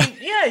gaff. I mean,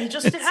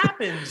 it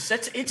happens.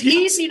 It's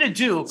easy to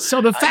do.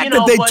 So the fact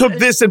that they took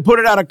this and put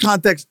it out of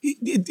context,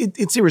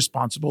 it's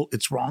irresponsible.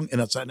 It's wrong and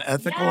it's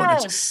unethical.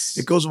 Yes.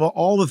 And it goes about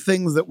all the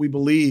things that we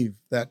believe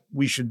that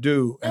we should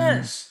do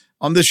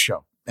on this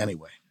show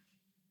anyway.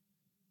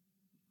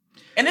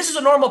 And this is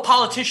a normal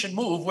politician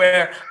move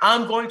where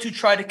I'm going to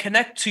try to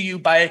connect to you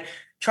by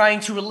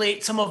trying to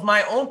relate some of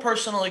my own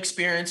personal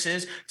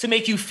experiences to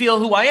make you feel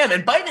who I am.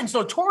 And Biden's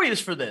notorious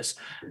for this.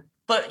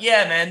 But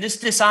yeah, man, this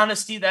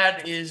dishonesty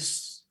that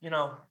is,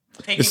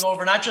 taking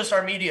over not just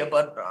our media,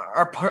 but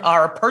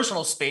our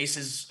personal space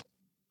it's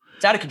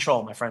out of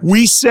control, my friend.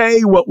 We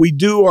say what we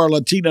do are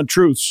Latina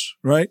truths,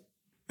 right?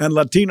 And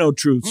Latino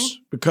truths,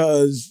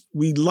 because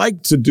we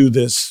like to do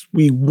this.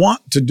 We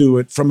want to do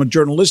it from a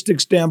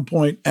journalistic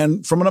standpoint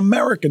and from an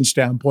American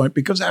standpoint,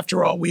 because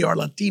after all, we are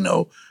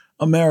Latino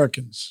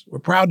Americans. We're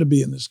proud to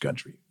be in this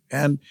country.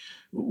 And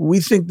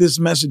we think this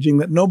messaging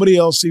that nobody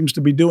else seems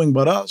to be doing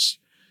but us,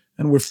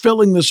 and we're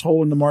filling this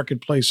hole in the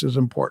marketplace, is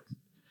important.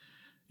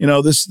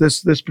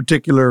 This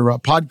particular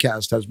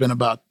podcast has been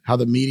about how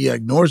the media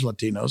ignores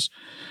Latinos,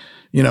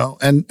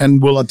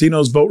 and will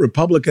Latinos vote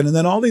Republican? And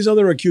then all these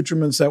other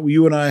accoutrements that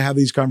you and I have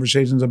these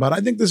conversations about.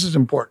 I think this is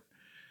important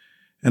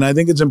And I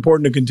think it's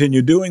important to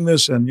continue doing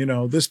this. And,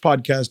 this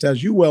podcast,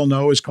 as you well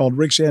know, is called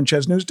Rick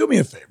Sanchez News. Do me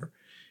a favor.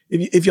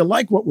 If you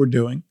like what we're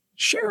doing,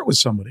 share it with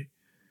somebody.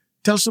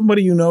 Tell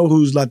somebody you know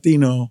who's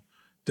Latino.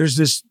 There's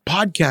this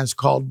podcast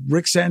called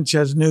Rick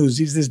Sanchez News.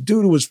 He's this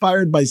dude who was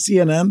fired by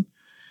CNN.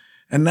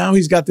 And now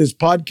he's got this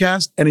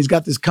podcast and he's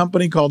got this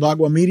company called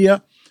Agua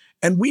Media.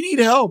 And we need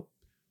help.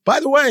 By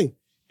the way,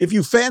 if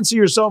you fancy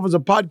yourself as a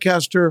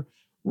podcaster,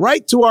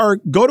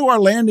 go to our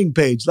landing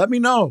page. Let me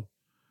know.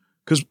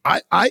 Because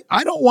I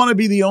don't want to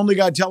be the only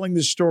guy telling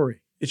this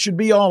story. It should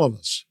be all of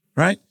us,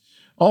 right?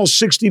 All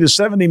 60 to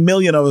 70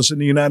 million of us in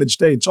the United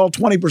States, all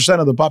 20%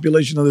 of the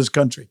population of this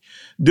country,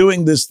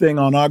 doing this thing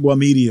on Agua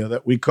Media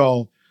that we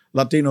call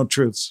Latino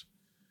Truths,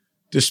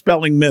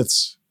 dispelling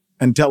myths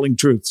and telling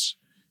truths.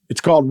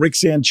 It's called Rick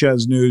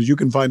Sanchez News. You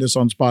can find us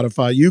on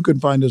Spotify. You can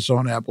find us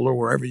on Apple or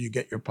wherever you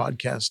get your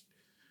podcast.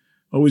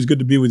 Always good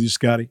to be with you,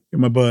 Scotty. You're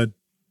my bud.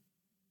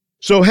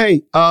 So,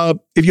 hey,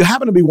 if you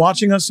happen to be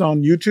watching us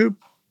on YouTube,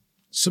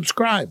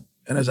 subscribe.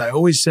 And as I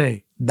always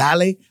say,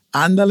 dale,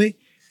 ándale,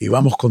 y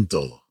vamos con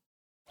todo.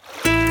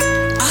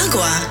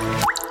 Agua.